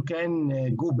if you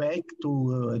can go back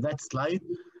to that slide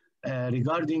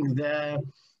regarding the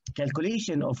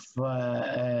calculation of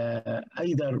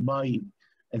either by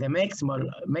the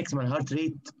maximal heart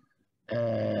rate,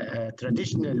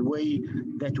 traditional way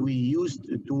that we used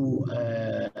to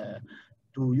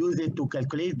use it to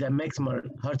calculate the maximal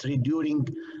heart rate during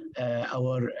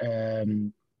our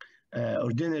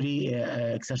ordinary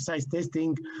exercise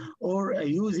testing, or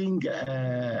using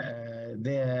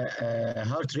the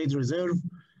heart rate reserve,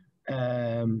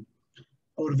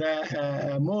 or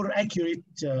the more accurate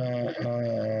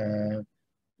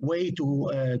way to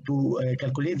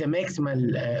calculate the maximal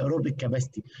aerobic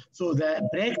capacity. So the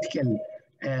practical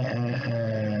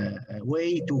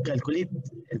way to calculate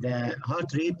the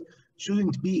heart rate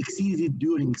shouldn't be exceeded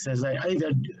during exercise,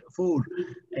 either for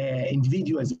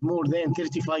individuals more than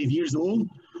 35 years old,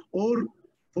 or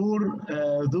for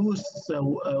those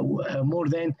more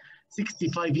than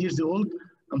 65 years old.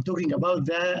 I'm talking about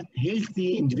the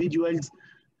healthy individuals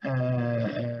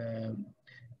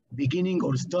beginning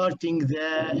or starting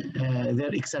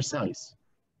their exercise.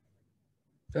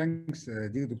 Thanks,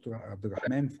 dear Dr.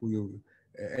 Abdulrahman, for your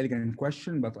elegant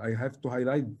question, but I have to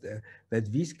highlight that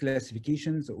these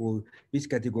classifications or this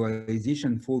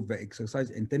categorization for the exercise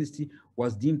intensity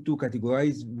was deemed to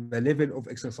categorize the level of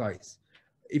exercise.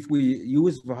 If we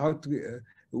use the heart,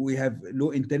 we have low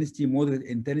intensity, moderate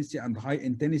intensity, and high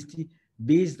intensity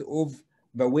based on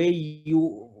the way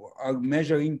you are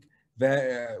measuring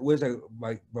the whether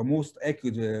by the most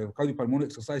accurate cardiopulmonary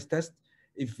exercise test.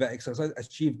 If the exercise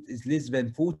achieved is less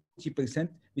than 40%,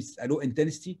 which is a low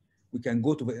intensity, we can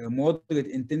go to the moderate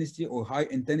intensity or high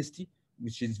intensity,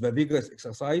 which is the vigorous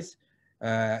exercise.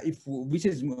 If this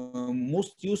is more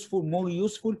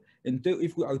useful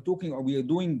if we are talking or we are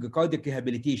doing cardiac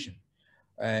rehabilitation.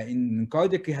 In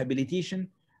cardiac rehabilitation,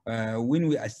 when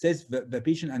we assess the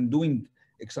patient and doing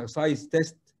exercise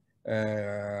test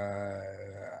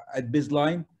at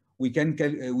baseline, we get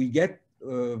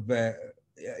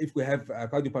if we have a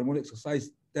cardiopulmonary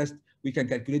exercise test, we can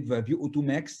calculate the VO2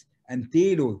 max and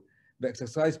tailor the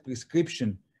exercise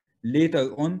prescription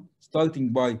later on, starting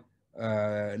by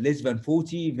less than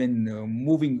 40, then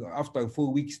moving after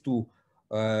 4 weeks to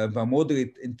the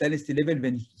moderate intensity level,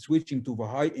 then switching to the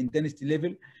high intensity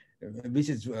level. This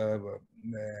is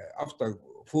after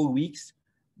 4 weeks.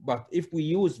 But if we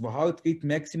use the heart rate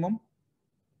maximum,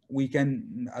 we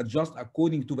can adjust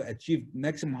according to the achieved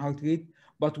maximum heart rate,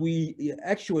 but we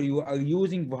actually are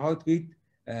using the heart rate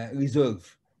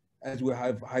reserve. As we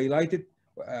have highlighted,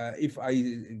 if I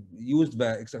use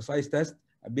the exercise test,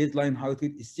 a baseline heart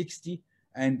rate is 60,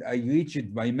 and I reach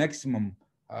it by maximum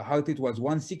heart rate was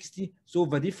 160, so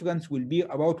the difference will be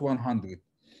about 100.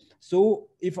 So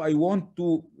if I want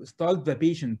to start the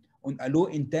patient on a low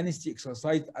intensity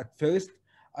exercise at first,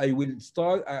 I will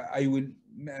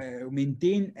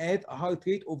maintain at a heart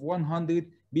rate of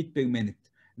 100 beats per minute.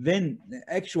 Then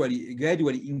actually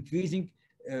gradually increasing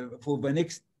for the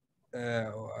next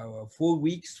 4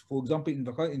 weeks, for example, in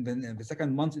the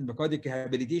second month in the cardiac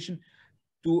rehabilitation,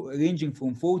 to ranging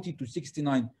from 40 to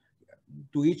 69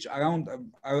 to reach around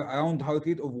heart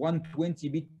rate of 120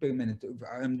 beats per minute.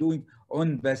 I'm doing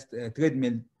on best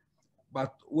treadmill.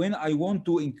 But when I want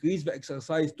to increase the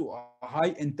exercise to a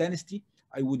high intensity,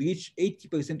 I would reach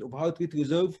 80% of heart rate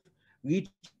reserve,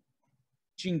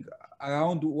 reaching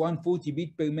around 140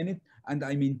 beats per minute, and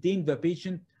I maintain the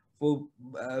patient for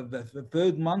the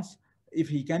third month if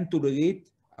he can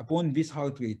tolerate upon this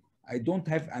heart rate. I don't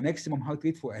have a maximum heart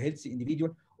rate for a healthy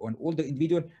individual or an older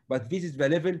individual, but this is the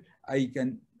level I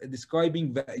can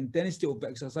describing the intensity of the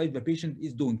exercise the patient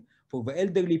is doing. For the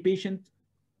elderly patient,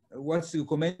 what's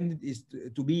recommended is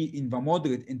to be in the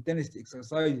moderate intensity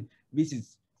exercise. This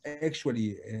is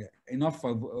actually enough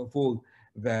for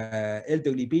the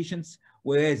elderly patients,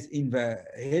 whereas in the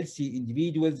healthy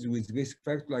individuals with risk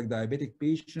factors like diabetic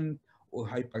patient or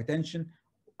hypertension,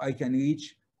 I can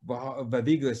reach the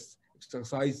vigorous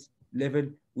exercise level,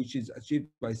 which is achieved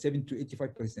by 70 to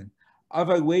 85%.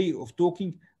 Other way of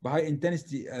talking, the high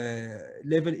intensity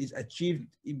level is achieved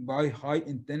by high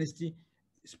intensity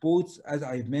sports, as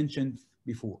I've mentioned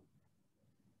before.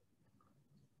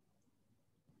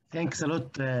 Thanks a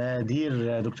lot,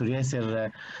 dear Dr. Yasser.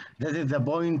 That is the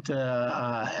point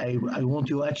I want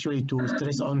you actually to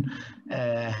stress on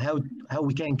how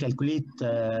we can calculate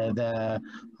the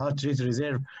heart rate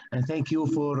reserve. And thank you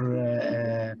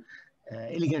for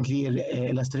elegantly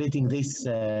illustrating this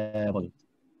point.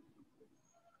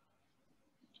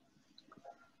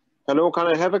 Hello, can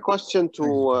I have a question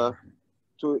to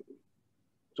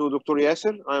Dr.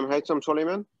 Yasser? I'm Haitham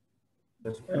Suleiman.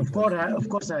 Of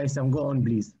course, Haitham, go on,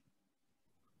 please.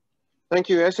 Thank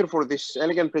you, Yasser, for this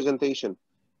elegant presentation.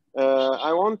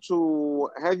 I want to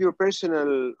have your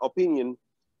personal opinion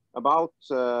about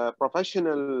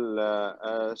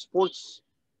professional sports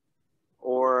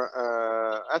or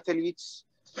athletes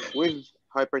with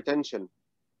hypertension.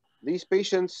 These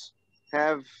patients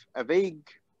have a vague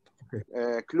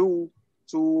clue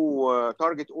to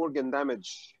target organ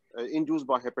damage induced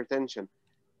by hypertension.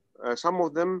 Some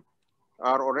of them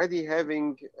are already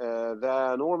having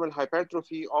the normal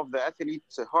hypertrophy of the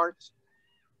athlete's heart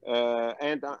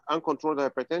and uncontrolled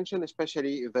hypertension,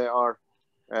 especially if they are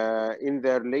in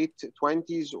their late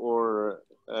 20s or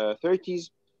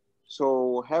 30s.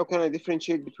 So how can I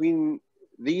differentiate between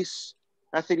these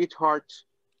athlete heart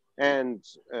and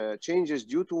changes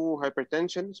due to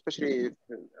hypertension, especially if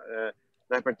the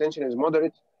hypertension is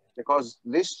moderate, because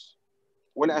this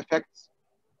will affect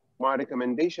my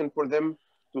recommendation for them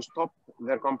to stop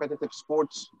their competitive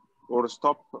sports or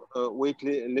stop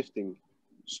weightlifting.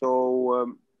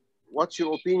 So what's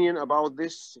your opinion about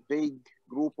this vague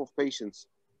group of patients?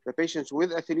 The patients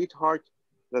with athlete heart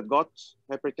that got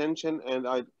hypertension, and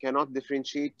I cannot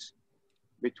differentiate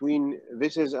between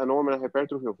this is a normal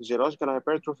hypertrophy or physiological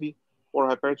hypertrophy or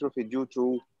hypertrophy due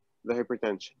to the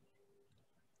hypertension.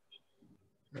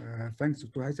 Thanks,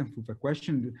 Dr. Haitham, for the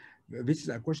question. This is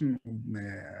a question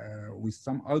with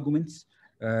some arguments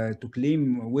to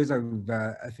claim whether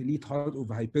the athlete heart of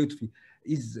hypertrophy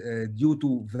is due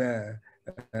to the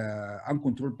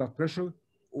uncontrolled blood pressure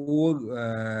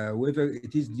or whether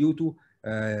it is due to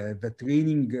the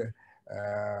training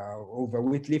or the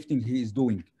weightlifting he is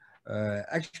doing.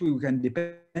 Actually, we can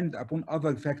depend upon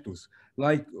other factors,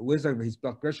 like whether his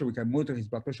blood pressure, we can monitor his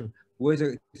blood pressure,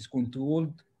 whether it is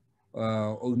controlled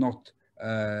or not.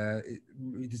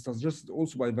 It is suggested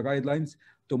also by the guidelines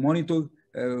to monitor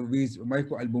with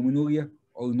microalbuminuria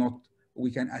or not.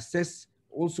 We can assess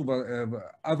also the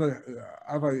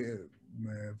other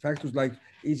factors, like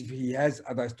if he has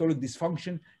a diastolic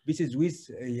dysfunction. This is with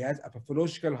he has a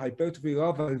pathological hypertrophy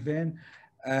rather than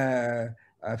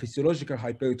a physiological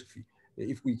hypertrophy.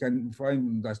 If we can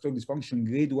find diastolic dysfunction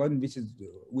grade 1, this is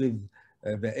with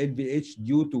the LVH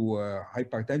due to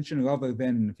hypertension rather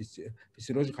than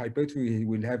physiological hypertrophy. He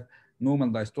will have normal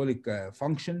diastolic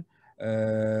function.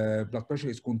 Blood pressure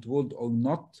is controlled or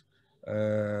not.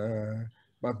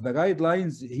 But the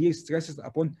guidelines here stresses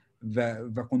upon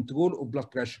the control of blood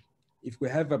pressure. If we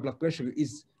have a blood pressure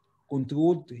is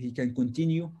controlled, he can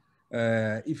continue.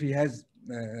 If he has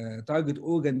target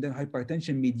organ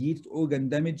hypertension mediated organ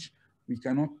damage, we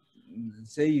cannot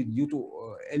say due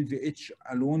to LVH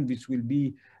alone. This will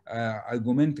be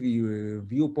argumentary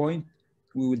viewpoint.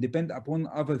 We will depend upon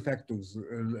other factors,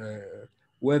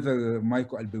 whether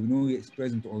microalbuminuria is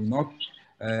present or not.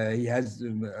 He has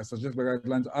suggested by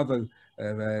guidelines other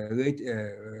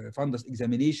fundus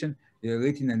examination,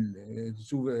 retinal,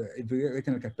 if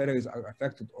retinal capillaries are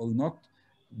affected or not.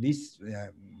 This,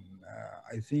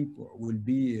 I think, will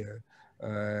be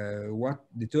what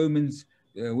determines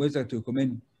whether to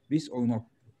recommend this or not.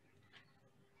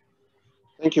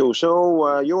 Thank you.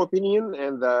 So your opinion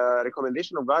and the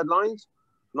recommendation of guidelines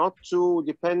not to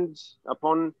depend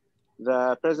upon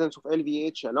the presence of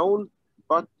LVH alone,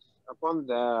 but upon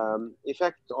the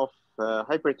effect of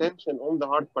hypertension on the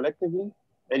heart collectively,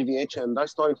 LVH and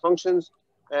diastolic functions,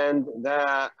 and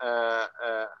the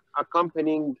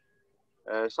accompanying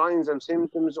signs and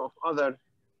symptoms of other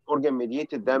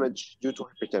organ-mediated damage due to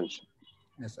hypertension.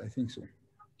 Yes, I think so.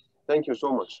 Thank you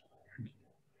so much.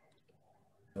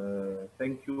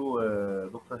 Thank you,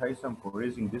 Dr. Haitham, for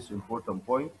raising this important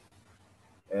point.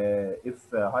 If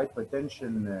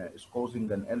hypertension is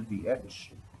causing an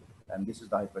LVH, and this is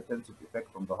the hypertensive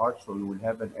effect on the heart, so you will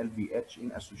have an LVH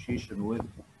in association with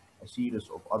a series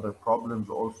of other problems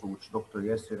also, which Dr.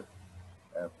 Yasser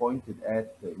pointed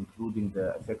at, including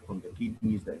the effect on the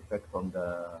kidneys, the effect on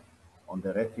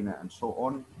the retina, and so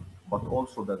on, but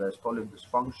also the diastolic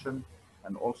dysfunction,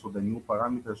 and also the new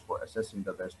parameters for assessing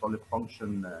the diastolic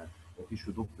function, the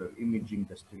tissue Doppler imaging,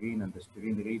 the strain and the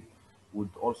strain rate would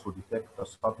also detect a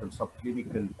subtle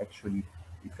subclinical actually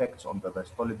effects on the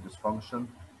diastolic dysfunction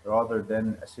rather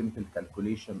than a simple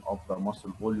calculation of the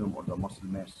muscle volume or the muscle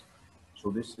mass.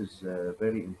 So this is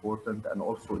very important, and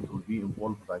also it will be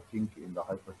involved, I think, in the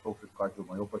hypertrophic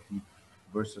cardiomyopathy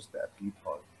versus the athlete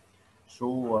heart.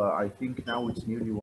 So I think now it's nearly